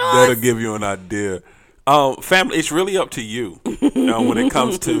Crenshaws. That'll give you an idea. Family, it's really up to you when it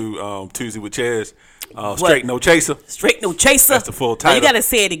comes to Tuesday with Chaz. Straight No Chaser. Straight No Chaser. That's the full title. Now you got to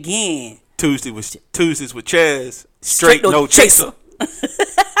say it again. Tuesdays with Chaz. Straight No Chaser.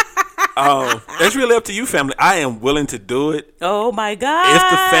 It's really up to you, family. I am willing to do it. Oh my God! If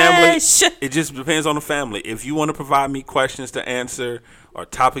the family, it just depends on the family. If you want to provide me questions to answer or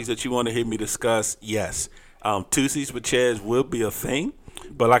topics that you want to hear me discuss, yes, Tuesdays with Chaz will be a thing.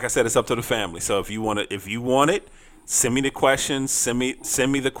 But like I said, it's up to the family. So if you want it, send me the questions. Send me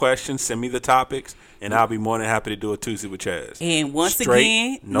the questions. Send me the topics, and I'll be more than happy to do a Tuesday with Chaz. And once Straight,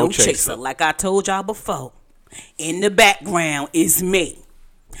 again, no chaser. Like I told y'all before, in the background is me.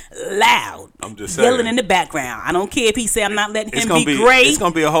 Loud. I'm just saying. Yelling in the background. I don't care if he say I'm not letting him be great. It's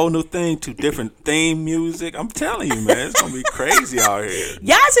going to be a whole new thing to different theme music. I'm telling you, man. It's going to be crazy out here.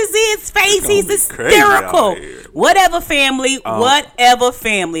 Y'all should see his face. He's hysterical. Whatever family. Whatever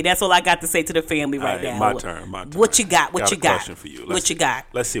family. That's all I got to say to the family right now. My turn. What you got? What you got? Question for you. What you got?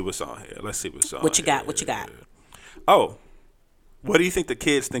 Let's see what's on here. What you got? What you got? Oh, what do you think the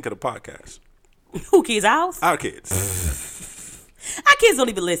kids think of the podcast? Who kids? Ours? Our kids. Our kids don't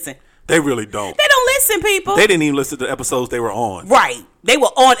even listen. They really don't. They don't listen, people. They didn't even listen to the episodes they were on. Right. They were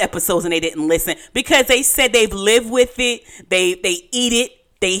on episodes and they didn't listen because they said they've lived with it. They eat it.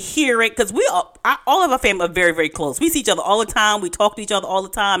 They hear it. Because all of our family are very, very close. We see each other all the time. We talk to each other all the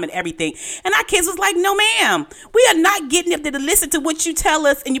time and everything. And our kids was like, no, ma'am. We are not getting up there to listen to what you tell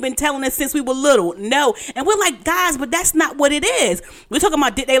us and you've been telling us since we were little. No. And we're like, guys, but that's not what it is. We're talking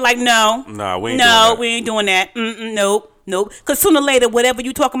about, they like, no. Nah, we ain't doing that. Nope. Because sooner or later, whatever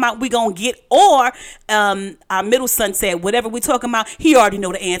you talking about, we going to get. Or our middle son said, whatever we talking about, he already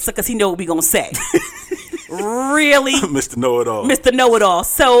know the answer because he know what we going to say. Really? Mr. Know-It-All. Mr. Know-It-All.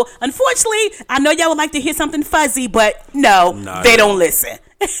 So, unfortunately, I know y'all would like to hear something fuzzy, but no, they don't listen.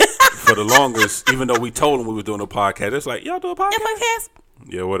 For the longest, even though we told them we were doing a podcast, it's like, y'all do a podcast?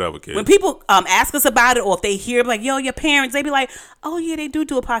 Yeah, whatever, kid. When people ask us about it or if they hear, like, yo, your parents, they be like, oh, yeah, they do a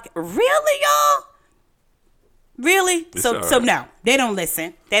podcast. Really, y'all? Really? So no, they don't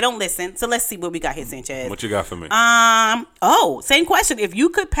listen. So let's see what we got here, Sanchez. What you got for me? Same question. If you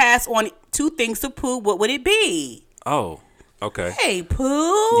could pass on 2 things to Pooh, what would it be? Oh, okay. Hey,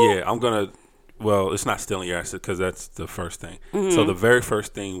 Pooh. Yeah, I'm gonna. Well, it's not stealing your answer because that's the first thing. Mm-hmm. So the very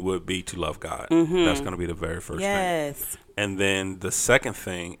first thing would be to love God. Mm-hmm. That's gonna be the very first thing. Yes. And then the second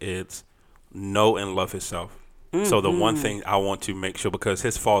thing is know and love Himself. Mm-hmm. So the one thing I want to make sure, because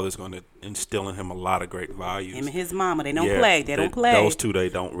his father's going to instill in him a lot of great values. Him and his mama, they don't play. They don't play. Those two, they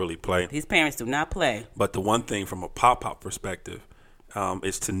don't really play. His parents do not play. But the one thing from a pop perspective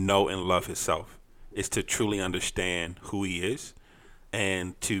is to know and love himself. Is to truly understand who he is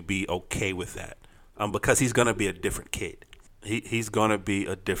and to be okay with that. Because he's going to be a different kid. He's going to be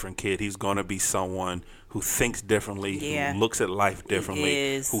a different kid. He's going to be someone who thinks differently, who looks at life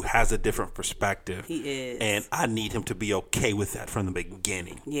differently, who has a different perspective. He is. And I need him to be okay with that from the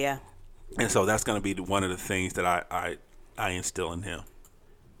beginning. Yeah. And so that's going to be one of the things that I instill in him.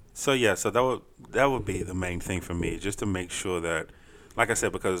 So, yeah, so that would be the main thing for me, just to make sure that, like I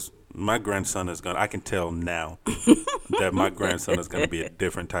said, because my grandson is I can tell now that my grandson is going to be a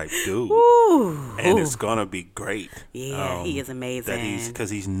different type dude. Ooh. And it's going to be great. Yeah, he is amazing. Because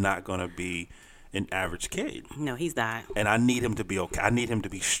he's not going to be an average kid. No, he's not. And I need him to be okay. I need him to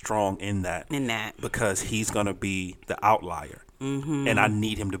be strong in that. Because he's going to be the outlier. Mm-hmm. And I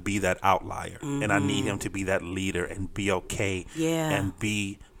need him to be that outlier. Mm-hmm. And I need him to be that leader and be okay. Yeah. And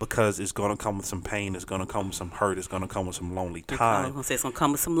because it's going to come with some pain. It's going to come with some hurt. It's going to come with some lonely time. I'm going to say it's going to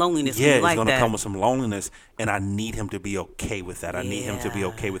come with some loneliness. Yeah, it's going to come with some loneliness. And I need him to be okay with that. I need him to be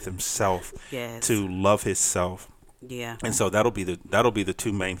okay with himself. Yes. To love himself. Yeah. And so that'll be the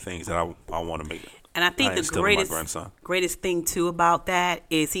 2 main things that I want to make. And I think the greatest thing too about that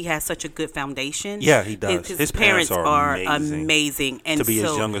is he has such a good foundation. Yeah, he does. His parents are amazing. And to be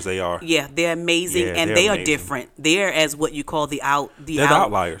as young as they are. Yeah, they're amazing, and they are different. They're as what you call the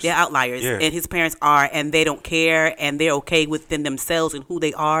outliers. They're outliers, yeah. And his parents are, and they don't care, and they're okay within themselves and who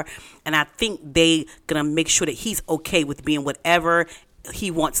they are. And I think they gonna make sure that he's okay with being whatever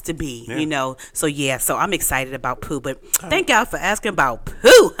he wants to be, So I'm excited about Pooh. But thank y'all for asking about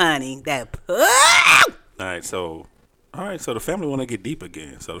Pooh, honey. That Pooh. All right, so the family want to get deep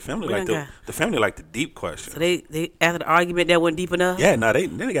again. So the family like the deep questions. So they after the argument that wasn't deep enough. Yeah, no, they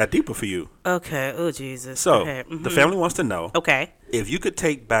got deeper for you. Okay. Oh Jesus. So the family wants to know. Okay. If you could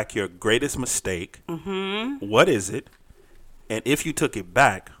take back your greatest mistake, what is it? And if you took it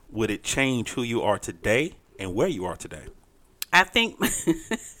back, would it change who you are today and where you are today? I think,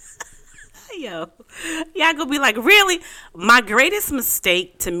 y'all gonna be like, really? My greatest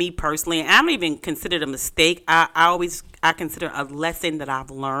mistake to me personally, and I don't even consider it a mistake. I consider a lesson that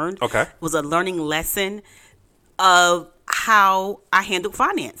I've learned. Okay. Was a learning lesson of how I handled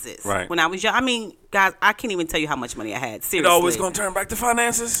finances. Right. When I was young. I mean, guys, I can't even tell you how much money I had. Seriously. It always gonna turn back to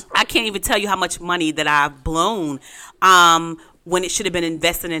finances? I can't even tell you how much money that I've blown. When it should have been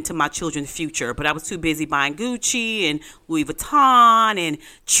invested into my children's future. But I was too busy buying Gucci and Louis Vuitton and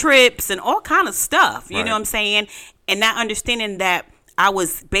trips and all kind of stuff. You know what I'm saying? And not understanding that I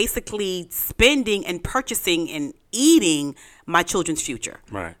was basically spending and purchasing and eating my children's future.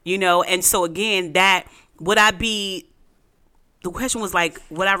 Right. You know, and so again, that would I be. The question was like,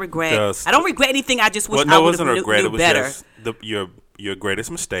 would I regret? I don't regret anything. I just wish I would have knew better. It was just your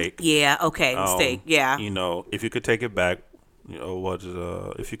greatest mistake. Yeah. Okay. Mistake. Yeah. You know, if you could take it back, you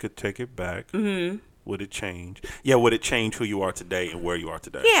know, if you could take it back, would it change? Yeah. Would it change who you are today and where you are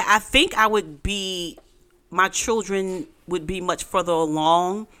today? Yeah. I think I would be. My children would be much further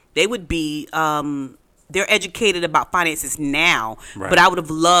along. They would be. They're educated about finances now, but I would have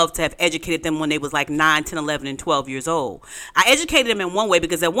loved to have educated them when they was like 9, 10, 11, and 12 years old. I educated them in one way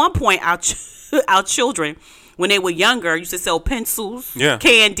because at one point our children, when they were younger, used to sell pencils,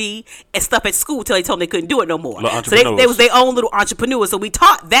 candy, and stuff at school till they told them they couldn't do it no more. So they was their own little entrepreneurs. So we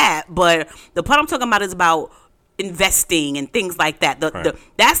taught that, but the part I'm talking about is about investing and things like that.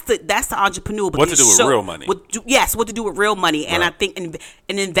 That's the entrepreneur. What to do with real money? What to do with real money, and I think in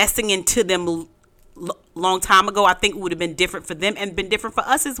investing into them. Long time ago, I think it would have been different for them and been different for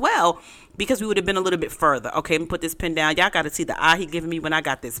us as well because we would have been a little bit further. Okay, let me put this pen down. Y'all got to see the eye he giving me when I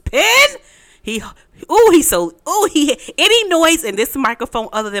got this pen. Any noise in this microphone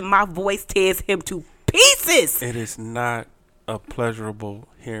other than my voice tears him to pieces. It is not a pleasurable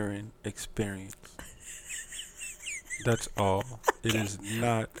hearing experience. That's all. It is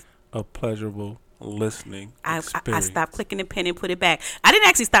not a pleasurable listening experience. I stopped clicking the pen and put it back. I didn't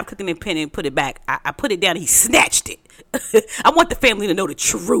actually stop clicking the pen and put it back. I put it down and he snatched it. I want the family to know the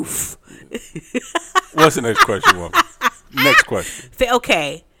truth. What's the next question, woman? Next question.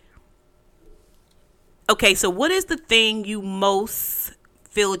 Okay, so what is the thing you most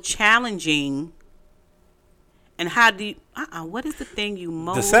feel challenging and how do you what is the thing you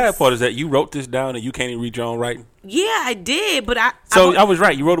most... The sad part is that you wrote this down and you can't even read your own writing. Yeah, I did, but I was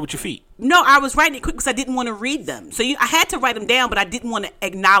right. You wrote it with your feet. No, I was writing it quick because I didn't want to read them. So I had to write them down, but I didn't want to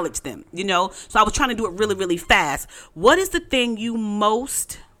acknowledge them, you know? So I was trying to do it really, really fast. What is the thing you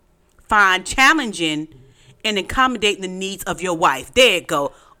most find challenging in accommodating the needs of your wife? There you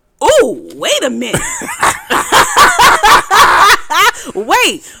go. Oh, wait a minute.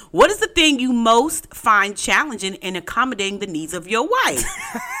 Wait, what is the thing you most find challenging in accommodating the needs of your wife?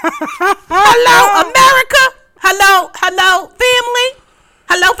 Hello, America. Hello, family.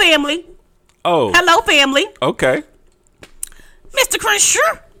 Hello, family. Oh. Hello, family. Okay. Mr. Crenshaw.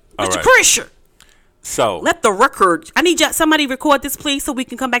 Mr. Right. Crenshaw. So. Let the record. I need somebody record this, please, so we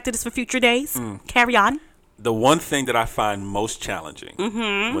can come back to this for future days. Carry on. The one thing that I find most challenging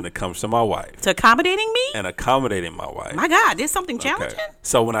when it comes to my wife. To accommodating me? And accommodating my wife. My God, there's something challenging? Okay.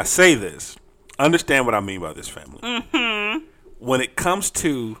 So when I say this, understand what I mean by this, family. When it comes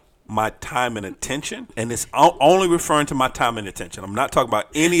to my time and attention, and it's only referring to my time and attention. I'm not talking about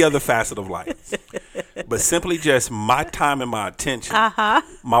any other facet of life. But simply just my time and my attention.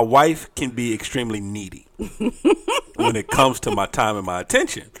 My wife can be extremely needy when it comes to my time and my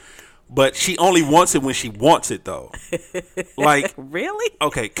attention. But she only wants it when she wants it, though. Like, really?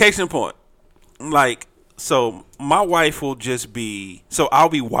 Okay, case in point. Like, so my wife will just be, so I'll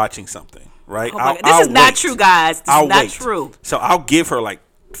be watching something, right? This is not true, guys. This is not true. So I'll give her like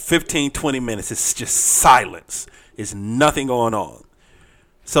 15, 20 minutes. It's just silence. There's nothing going on.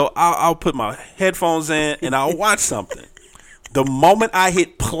 So I'll put my headphones in and I'll watch something. The moment I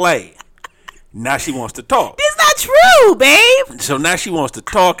hit play, now she wants to talk. It's not true, babe. So now she wants to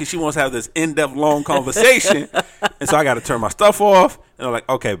talk and she wants to have this in-depth, long conversation. And so I got to turn my stuff off. And I'm like,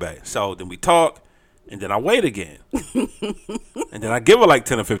 okay, babe. So then we talk and then I wait again. And then I give her like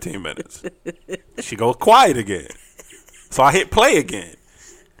 10 or 15 minutes. She goes quiet again. So I hit play again.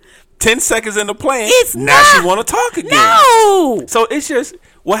 10 seconds into playing, now she want to talk again. No. So it's just,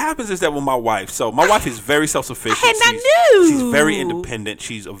 what happens is that with my wife, so my wife is very self-sufficient. She's very independent.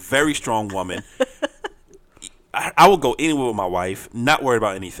 She's a very strong woman. I will go anywhere with my wife, not worried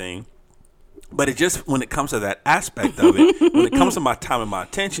about anything. But it just, when it comes to that aspect of it, when it comes to my time and my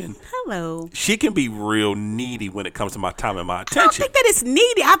attention, she can be real needy when it comes to my time and my attention. I don't think that it's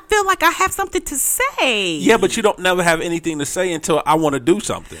needy. I feel like I have something to say. Yeah, but you don't never have anything to say until I want to do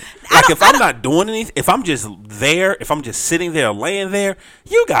something. Like if I'm not doing anything, if I'm just there, if I'm just sitting there, laying there,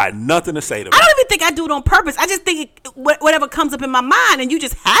 you got nothing to say to me. I don't even think I do it on purpose. I just think whatever comes up in my mind, and you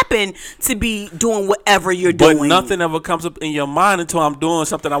just happen to be doing whatever you're doing. But nothing ever comes up in your mind until I'm doing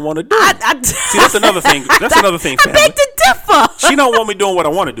something I want to do. See, that's another thing. That's another thing, family. I beg to differ. She don't want me doing what I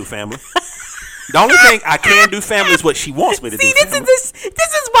want to do, family. The only thing I can do, family, is what she wants me to do. See, this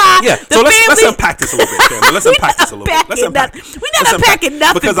is why. Yeah. So let's unpack this a little bit, family. Let's unpack this a little bit. Let's unpack. We're not unpacking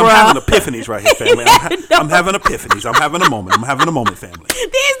nothing, because bro. I'm having epiphanies right here, family. I'm having epiphanies. I'm having a moment. I'm having a moment, family.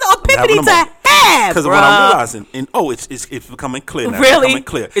 There's no epiphany to Yeah, because what I'm realizing, and it's becoming clear now. Really? It's becoming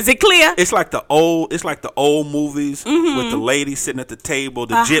clear. Is it clear? It's like the old movies with the lady sitting at the table,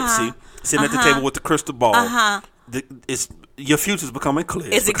 the gypsy sitting at the table with the crystal ball. Your future's becoming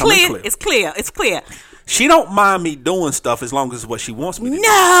clear. Is it clear? It's clear. It's clear. She don't mind me doing stuff as long as it's what she wants me to do.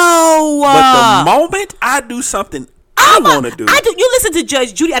 No. But the moment I do something I want to do. I do. You listen to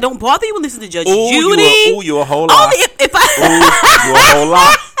Judge Judy. I don't bother you when listen to Judge Judy. You a whole lot. Only if I. You a whole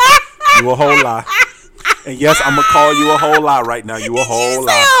lot. You a whole lot. And yes, I'm gonna call you a whole lot right now. You a whole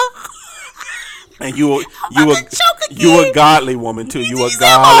lot. And you a godly woman too. You a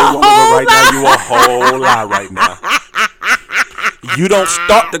godly woman, but right now you a whole lot right now. You don't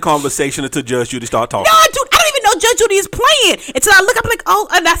start the conversation until Judge Judy start talking. No, dude, I don't even know Judge Judy is playing until I look up like, oh,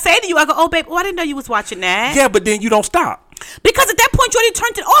 and I say to you, I go, oh, babe, I didn't know you was watching that. Yeah, but then you don't stop. Because at that point, you already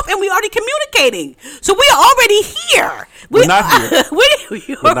turned it off, and we already communicating. So we are already here. We're not here.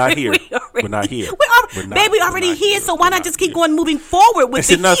 We're not here. We're not here. Baby, we already here, so why not just keep going moving forward with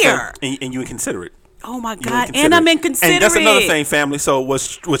the here? And you inconsiderate. Oh, my God. And I'm inconsiderate. And that's another thing, family. So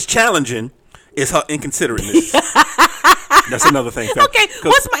what's challenging is her inconsiderateness. That's another thing, family. Okay,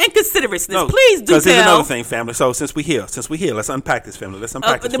 what's my inconsiderateness? No, please do tell. Because here's another thing, family. So since we're here, let's unpack this, family. Let's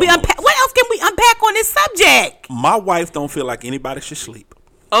unpack this. What else can we unpack on this subject? My wife don't feel like anybody should sleep.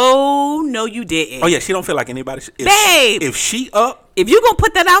 Oh, no, you didn't. Oh, yeah, she don't feel like anybody should. Babe. If she up. If you going to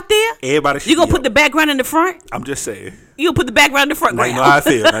put that out there. Everybody should. You going to put the background in the front? I'm just saying. You going to put the background in the front? Now you know how I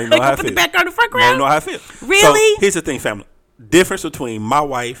feel. Now you know how I feel. Put the background in the front ground? Now you know how I feel. Really? So here's the thing, family. Difference between my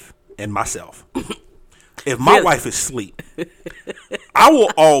wife and myself. If my wife is asleep, I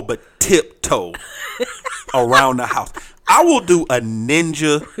will all but tiptoe around the house. I will do a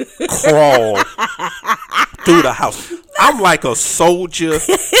ninja crawl through the house. I'm like a soldier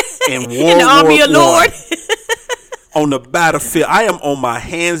in the Army of Lord. On the battlefield, I am on my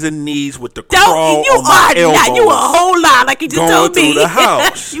hands and knees with the crawl on my elbows. You a whole lot, like you just told me. Going through the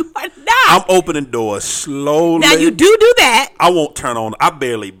house. You are not. I'm opening doors slowly. Now you do that. I won't turn on. I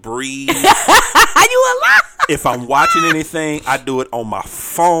barely breathe. You a lot. If I'm watching anything, I do it on my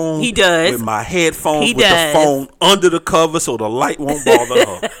phone. He does. With my headphones, the phone under the cover so the light won't bother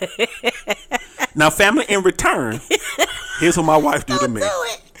her. Now, family, in return, here's what my wife do to me. Do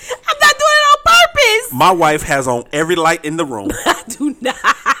it. I'm not doing it on purpose. My wife has on every light in the room. I do not.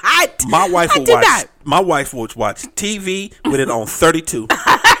 My wife will watch TV with it on 32.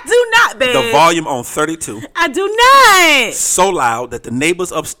 I do not, babe. The volume on 32. I do not. So loud that the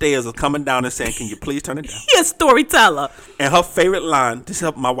neighbors upstairs are coming down and saying, "Can you please turn it down?" You're a storyteller. And her favorite line, this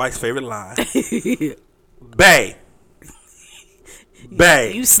is my wife's favorite line. Bae.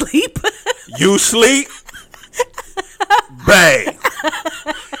 You sleep? You sleep? Bae.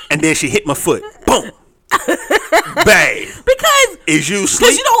 And then she hit my foot. Boom. Bae. Because is you sleep?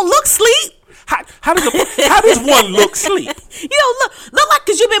 Because you don't look sleep. How does one look sleep? You don't look like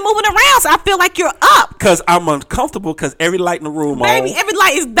because you've been moving around, so I feel like you're up. Because I'm uncomfortable because every light in the room Baby, every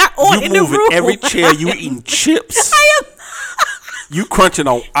light is not on in the room. You moving every chair. You eating chips. I am. You crunching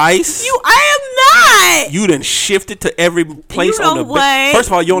on ice. I am not. You done shifted to every place on the bed. First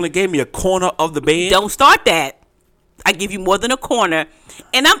of all, you only gave me a corner of the bed. Don't start that. I give you more than a corner,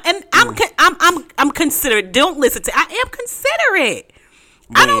 and I'm considerate. Don't listen to. I am considerate.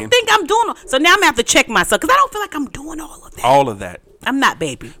 Man. I don't think I'm doing. So now I'm gonna have to check myself because I don't feel like I'm doing all of that. All of that. I'm not,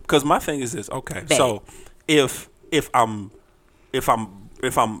 baby. Because my thing is this. Okay, so if I'm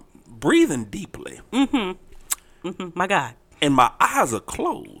breathing deeply, my God, and my eyes are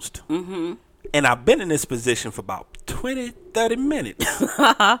closed, and I've been in this position for about 20, 30 minutes.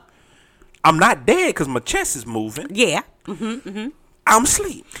 I'm not dead because my chest is moving. Yeah. I'm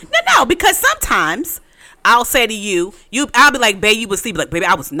asleep. No, because sometimes I'll say to you, I'll be like, babe, you was asleep. Like, baby,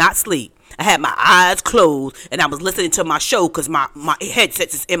 I was not asleep. I had my eyes closed and I was listening to my show because my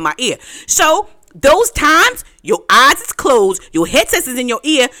headset is in my ear. So those times, your eyes is closed, your headset is in your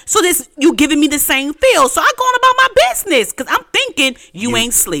ear, so you giving me the same feel. So I going about my business because I'm thinking you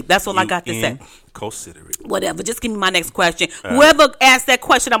ain't sleep. That's all I got to say. Consider it. Whatever. Just give me my next question. Whoever asks that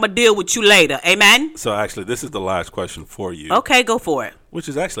question, I'm going to deal with you later. Amen? So actually, this is the last question for you. Okay, go for it. Which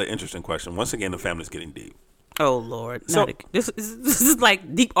is actually an interesting question. Once again, the family's getting deep. Oh, Lord. So, this is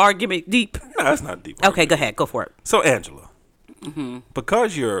like deep argument. Deep. No, that's not deep. Okay, go ahead. Go for it. So, Angela,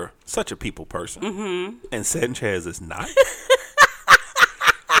 because you're such a people person, and Sanchez is not,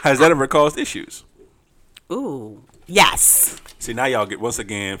 has that ever caused issues? Ooh, yes. See, now y'all get, once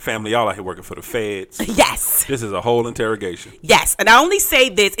again, family, y'all out here working for the feds. Yes. This is a whole interrogation. Yes. And I only say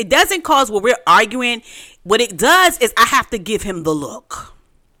this, it doesn't cause when we're arguing. What it does is I have to give him the look.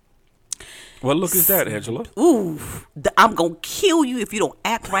 What look is that, Angela? Ooh, I'm going to kill you if you don't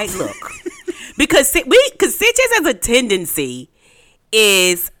act right look. because Sanchez has a tendency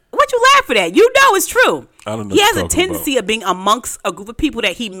is what you laughing at. You know it's true. I don't know. He has a tendency of being amongst a group of people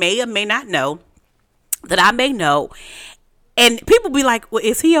that he may or may not know, that I may know. And people be like, well,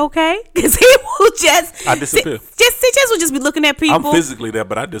 is he okay? Because he will I disappear. Sanchez will just be looking at people. I'm physically there,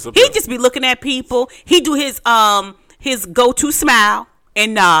 but I disappear. He just be looking at people. He do his go-to smile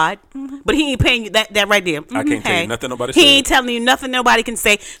and nod. But he ain't paying you that right there. I can't tell you nothing nobody said. He ain't telling you nothing nobody can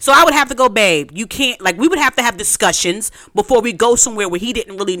say. So I would have to go, babe. You can't, like, we would have to have discussions before we go somewhere where he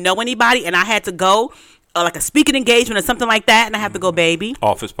didn't really know anybody and I had to go, like a speaking engagement or something like that, and I have to go, baby.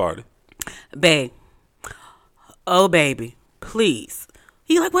 Office party. Babe. Oh, baby. Please.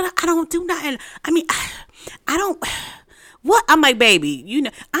 He like, what? I don't do nothing. I mean, I don't. What? I'm like, baby, you know,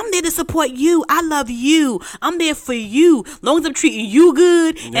 I'm there to support you. I love you. I'm there for you. Long as I'm treating you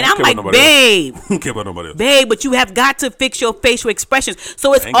good. And I'm like, babe. Care about nobody else. Babe, but you have got to fix your facial expressions.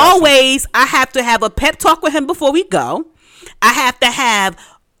 So it's always, I have to have a pep talk with him before we go. I have to have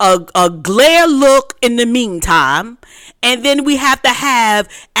a glare look in the meantime. And then we have to have,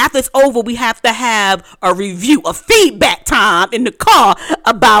 after it's over, we have to have a review, a feedback time in the car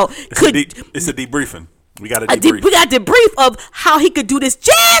about. It's a debriefing. We got to debrief. We got to debrief of how he could do this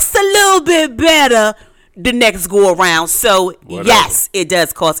just a little bit better the next go around. So yes, it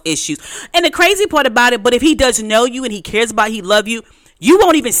does cause issues. And the crazy part about it, but if he does know you and he cares about you, he love you, you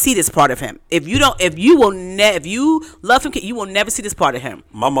won't even see this part of him. If you love him, you will never see this part of him.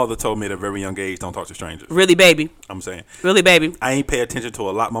 My mother told me at a very young age, don't talk to strangers. Really, baby? I'm saying. Really, baby? I ain't pay attention to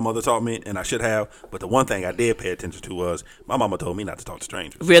a lot my mother taught me, and I should have. But the one thing I did pay attention to was my mama told me not to talk to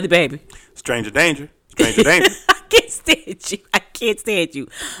strangers. Really, baby? Stranger danger. Stranger danger. I can't stand you.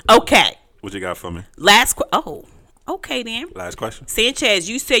 Okay. What you got for me? Okay then. Last question. Sanchez,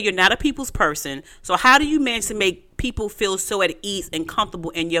 you say you're not a people's person. So how do you manage to make people feel so at ease and comfortable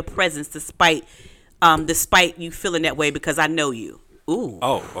in your presence despite you feeling that way? Because I know you. Ooh.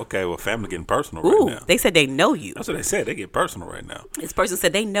 Oh, okay. Well, family getting personal right now. They said they know you. That's what they said. They get personal right now. This person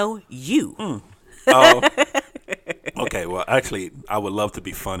said they know you. Oh. Okay. Well, actually, I would love to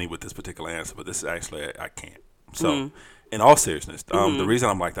be funny with this particular answer, but this is actually I can't. So, in all seriousness, the reason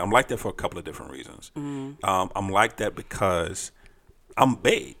I'm like that for a couple of different reasons. I'm like that because I'm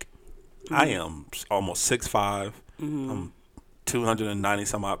big. I am almost 6'5". I'm 290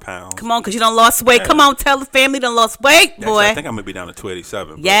 some odd pounds. Come on, because you done lost weight. Yeah. Come on, tell the family you done lost weight, boy. Actually, I think I'm going to be down to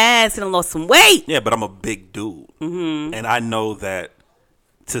 287. Yes, you done lost some weight. Yeah, but I'm a big dude. And I know that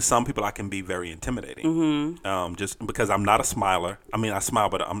to some people I can be very intimidating. Just because I'm not a smiler. I mean, I smile,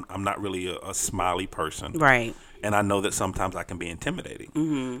 but I'm not really a smiley person. Right. And I know that sometimes I can be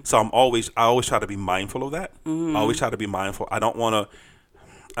intimidating. So I always try to be mindful of that. I always try to be mindful. I don't want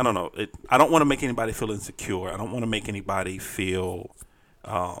to make anybody feel insecure. I don't want to make anybody feel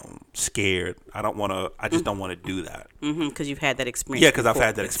scared. I just don't want to do that. Because you've had that experience. Yeah, because I've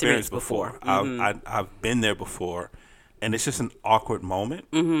had that experience before. I've been there before, and it's just an awkward moment.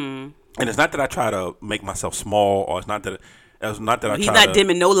 And it's not that I try to make myself small, or it's not that I try. He's not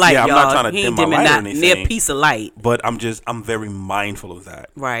dimming no light. Yeah, y'all. I'm not trying to dim my light or anything. Near piece of light. But I'm very mindful of that.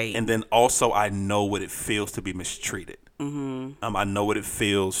 Right. And then also I know what it feels to be mistreated. I know what it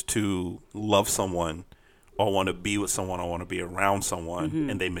feels to love someone or want to be with someone or want to be around someone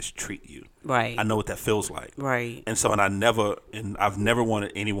and they mistreat you. Right. I know what that feels like. Right. And so I've never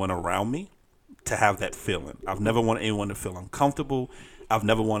wanted anyone around me to have that feeling. I've never wanted anyone to feel uncomfortable. I've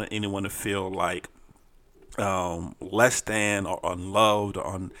never wanted anyone to feel like less than or unloved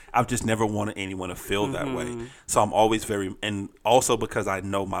I've just never wanted anyone to feel that way. So I'm always and also because I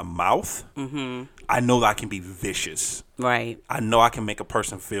know my mouth, I know that I can be vicious. Right. I know I can make a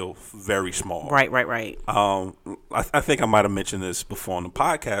person feel very small. Right. I think I might have mentioned this before on the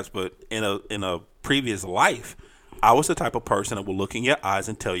podcast, but in a previous life, I was the type of person that would look in your eyes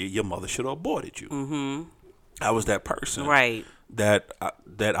and tell you your mother should have aborted you. I was that person. Right. That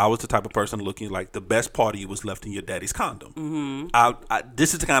I was the type of person looking like the best part of you was left in your daddy's condom.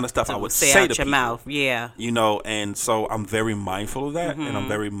 This is the kind of stuff I would say out to your people. Mouth. Yeah. You know, and so I'm very mindful of that, and I'm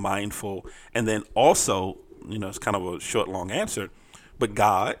very mindful. And then also, you know, it's kind of a short, long answer, but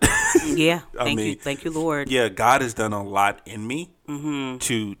God. Yeah. Thank you, Lord. Yeah, God has done a lot in me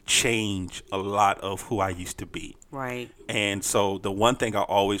to change a lot of who I used to be. Right. And so the one thing I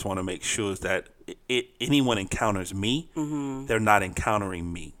always want to make sure is that anyone encounters me, they're not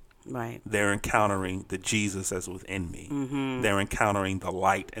encountering me. Right. They're encountering the Jesus that's within me. They're encountering the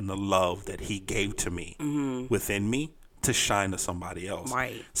light and the love that he gave to me within me to shine to somebody else.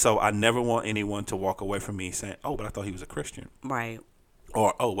 Right. So I never want anyone to walk away from me saying, oh, but I thought he was a Christian. Right.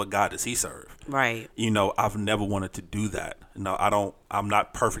 or, oh, what God does he serve? Right. I've never wanted to do that. No, I'm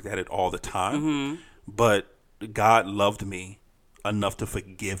not perfect at it all the time, but God loved me enough to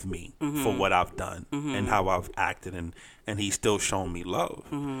forgive me for what I've done and how I've acted, and he's still shown me love,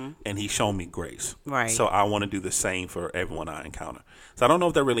 and he's shown me grace. Right. So I want to do the same for everyone I encounter. So I don't know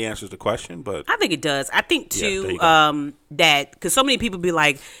if that really answers the question, but I think it does. I think too, that because so many people be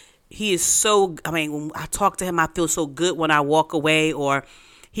like, he is so, when I talk to him, I feel so good when I walk away, or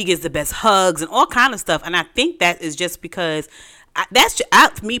he gives the best hugs and all kind of stuff. And I think that is just because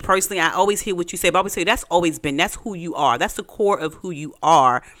me personally, I always hear what you say, but I always say that's who you are. That's the core of who you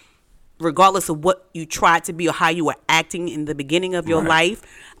are, regardless of what you tried to be or how you were acting in the beginning of your life.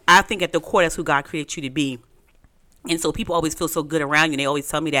 I think at the core, that's who God created you to be. And so people always feel so good around you. And they always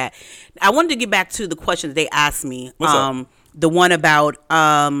tell me that. I wanted to get back to the question that they asked me. What's up? The one about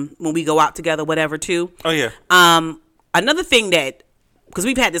when we go out together, whatever, too. Oh, yeah. Another thing that, because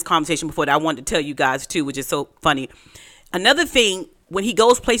we've had this conversation before that I wanted to tell you guys, too, which is so funny. Another thing, when he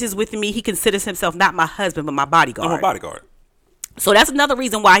goes places with me, he considers himself not my husband, but my bodyguard. I'm a bodyguard. So that's another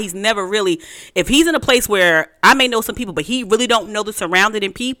reason why he's never really, if he's in a place where I may know some people, but he really don't know the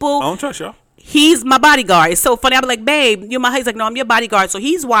surrounding people. I don't trust y'all. He's my bodyguard. It's so funny. I'll be like, babe, you're my husband. He's like, no, I'm your bodyguard. So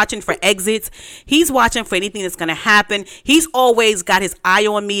he's watching for exits. He's watching for anything that's going to happen. He's always got his eye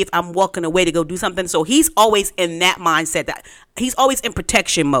on me if I'm walking away to go do something. So he's always in that mindset that he's always in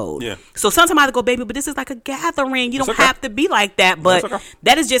protection mode. Yeah. So sometimes I go, baby, but this is like a gathering. You don't have to be like that. But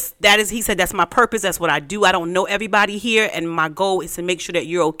he said, that's my purpose. That's what I do. I don't know everybody here. And my goal is to make sure that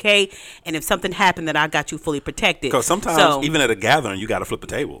you're okay. And if something happened, that I got you fully protected. Because sometimes, even at a gathering, you got to flip a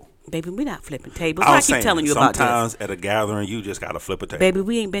table. Baby, we're not flipping tables. I keep telling you about this. Sometimes at a gathering, you just got to flip a table. Baby,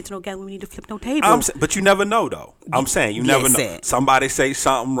 we ain't been to no gathering. We need to flip no tables. But you never know, though. I'm saying you never know. Somebody say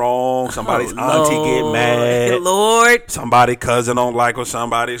something wrong. Somebody's auntie get mad. Lord. Somebody cousin don't like what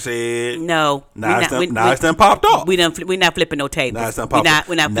somebody said. No. Now it's done popped off. We're not flipping no tables. Now it's done popped off.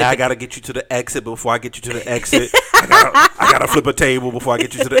 We're not now I got to get you to the exit before I get you to the exit. I got to flip a table before I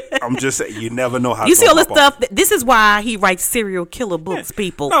get you to the... I'm just saying, you never know how. You see all this stuff? This is why he writes serial killer books,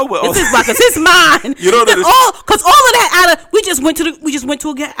 people. No, well, this is why, because it's mine. You don't understand. Because all of that we just went to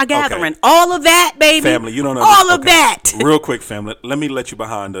a gathering. Okay. All of that, baby. Family, you don't understand. All of that. Real quick, family. Let me let you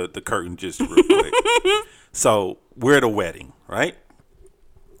behind the curtain just real quick. So we're at a wedding, right?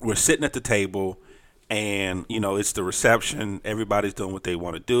 We're sitting at the table, and it's the reception. Everybody's doing what they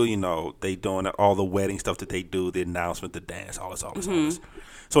want to do. They doing all the wedding stuff that they do, the announcement, the dance, all this.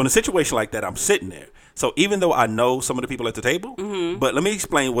 So in a situation like that, I'm sitting there. So even though I know some of the people at the table, but let me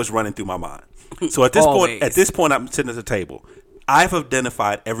explain what's running through my mind. So at this point, I'm sitting at the table. I've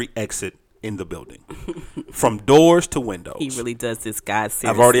identified every exit in the building, from doors to windows. He really does this, guys. Seriously.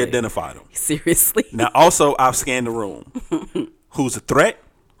 I've already identified them. Seriously. Now, also, I've scanned the room. Who's a threat?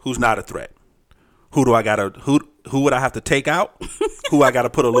 Who's not a threat? Who would I have to take out? Who I got to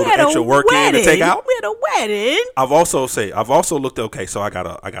put a little extra work in to take out? We had a wedding. I've also looked. Okay, so I got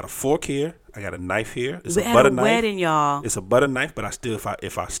a fork here. I got a knife here. It's a butter knife. Wedding, y'all. It's a butter knife, but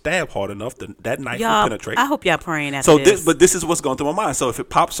if I stab hard enough, then that knife will penetrate. I hope y'all praying after this. But this is what's going through my mind. So if it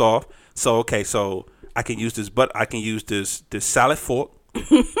pops off, so I can use this. But I can use this salad fork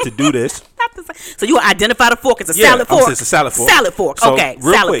to do this. So you identify the fork as a salad fork. It's a salad fork. Salad fork. So okay,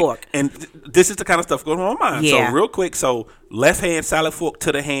 salad fork. And this is the kind of stuff going on in my mind. Yeah. So real quick, so left hand salad fork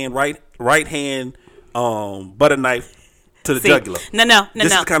to the hand, right hand butter knife to the jugular. No.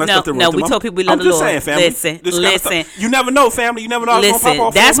 We told people we love the Lord. I'm just saying, family. Listen. You never know, family. You never know how it's going to pop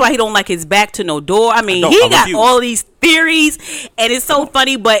off. That's why he don't like his back to no door. I mean, he got all these theories, and it's so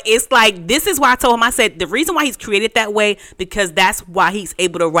funny, but it's like, this is why I told him, I said, the reason why he's created that way, because that's why he's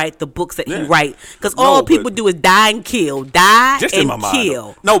able to write the books that he write. Because all people do is die and kill. Just in my mind,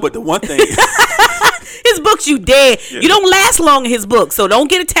 kill. No, but the one thing... His books, you dead. Yeah. You don't last long in his books, so don't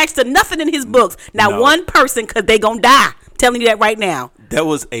get attached to nothing in his books. Not one person, because they going to die. Telling you that right now. That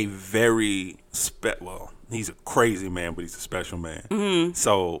was a very he's a crazy man, but he's a special man. Mm-hmm.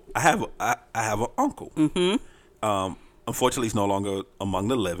 So I have an uncle. Mm-hmm. Unfortunately, he's no longer among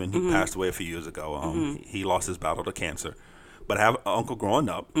the living. He passed away a few years ago. He lost his battle to cancer. But I have an uncle growing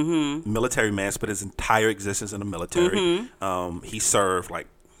up, military man, spent his entire existence in the military. He served like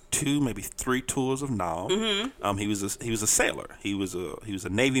 2, maybe 3 tours of Nam. He was a sailor. He was a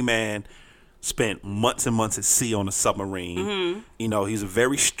Navy man. Spent months and months at sea on a submarine. He's a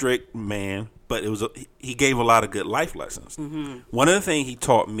very strict man, but he gave a lot of good life lessons. One of the things he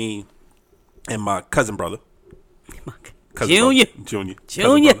taught me and my cousin brother, Junior.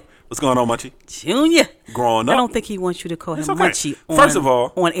 What's going on, Munchie? Junior. Growing up, I don't think he wants you to call him Munchie. First of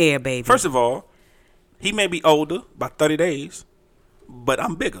all, on air, baby. First of all, he may be older by 30 days, but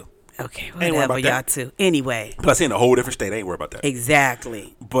I'm bigger. Okay, whatever, y'all too. Anyway. Plus, in a whole different state. I ain't worried about that.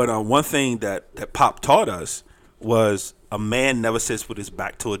 Exactly. But one thing that Pop taught us was a man never sits with his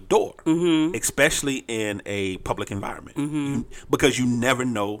back to a door, especially in a public environment, because you never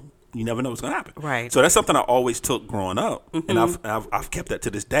know. You never know what's going to happen. Right. So that's something I always took growing up, and I've kept that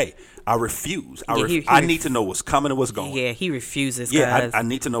to this day. I refuse. I need to know what's coming and what's going. Yeah, he refuses. Yeah, I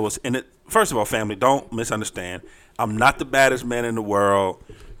need to know what's in it. First of all, family, don't misunderstand. I'm not the baddest man in the world.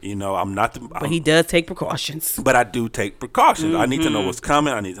 You know, I'm not the. But he does take precautions. But I do take precautions. I need to know what's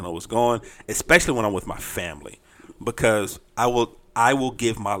coming. I need to know what's going, especially when I'm with my family, because I will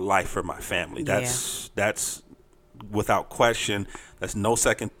give my life for my family. That's without question. That's no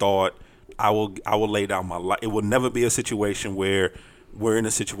second thought. I will lay down my life. It will never be a situation where we're in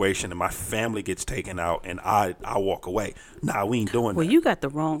a situation and my family gets taken out and I walk away. Nah, we ain't doing that. Well, you got the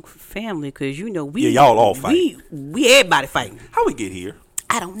wrong family because we y'all all fight. We everybody fighting. How we get here?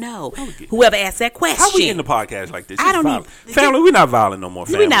 I don't know. Whoever asked that question. How we get in the podcast like this? I don't know. Family, we're not violent no more.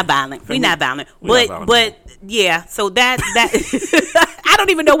 Family. We're not violent. We're not violent. But yeah, so that I don't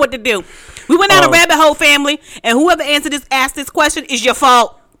even know what to do. We went down a rabbit hole, family, and whoever asked this question is your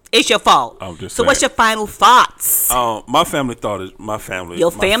fault. It's your fault. So what's your final thoughts? My family thought is my family.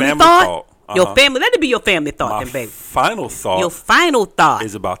 Your family thought? Your family. Let it be your family thought, then, baby. Final thought. Your final thought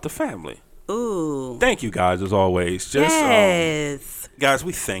is about the family. Ooh. Thank you guys as always. Yes. Guys,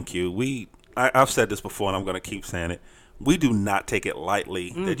 we thank you. I've said this before, and I'm going to keep saying it. We do not take it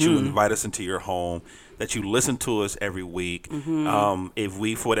lightly that you invite us into your home, that you listen to us every week. If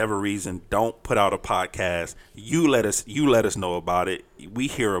we, for whatever reason, don't put out a podcast, you let us know about it. We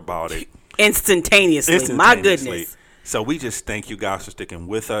hear about it instantaneously. My goodness. So we just thank you guys for sticking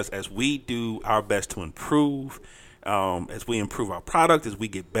with us as we do our best to improve. As we improve our product, as we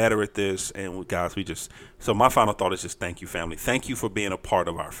get better at this, and guys, so my final thought is just thank you, family. Thank you for being a part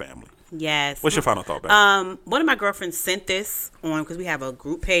of our family. Yes. What's your final thought, babe? One of my girlfriends sent this on because we have a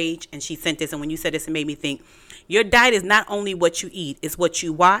group page, and she sent this, and when you said this, it made me think. Your diet is not only what you eat; it's what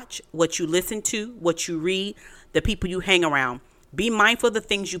you watch, what you listen to, what you read, the people you hang around. Be mindful of the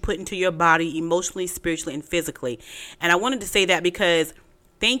things you put into your body, emotionally, spiritually, and physically. And I wanted to say that because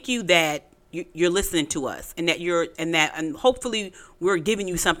thank you that you're listening to us, and and hopefully we're giving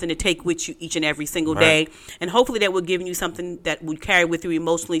you something to take with you each and every single day, and hopefully that we're giving you something that would carry with you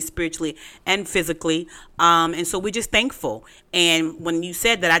emotionally, spiritually, and physically. And so we're just thankful. And when you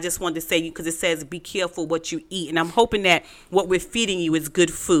said that, I just wanted to say, because it says be careful what you eat, and I'm hoping that what we're feeding you is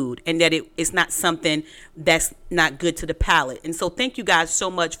good food, and that it's not something that's not good to the palate. And so thank you guys so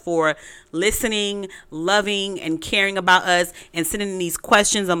much for listening, loving, and caring about us, and sending in these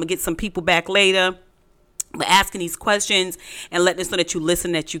questions. I'm gonna get some people back later, but asking these questions and letting us know that you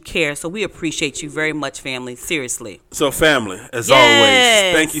listen, that you care. So we appreciate you very much, family. Seriously. So family, as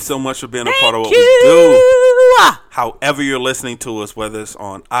always, thank you so much for being a part of what we do. However you're listening to us, whether it's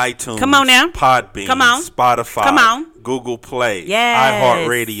on iTunes, come on now, Podbean, Spotify, Google Play,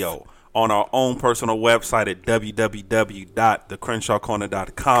 iHeartRadio, on our own personal website at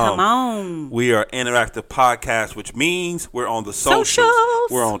www.theCrenshawCorner.com. Come on. We are interactive podcast, which means we're on the socials.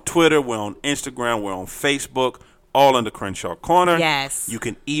 We're on Twitter. We're on Instagram. We're on Facebook. All in the Crenshaw Corner. Yes. You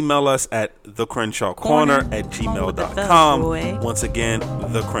can email us at thecrenshawcorner@gmail.com. Once again,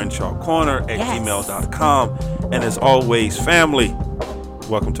 thecrenshawcorner@gmail.com. And as always, family,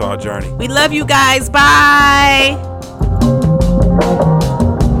 welcome to our journey. We love you guys. Bye.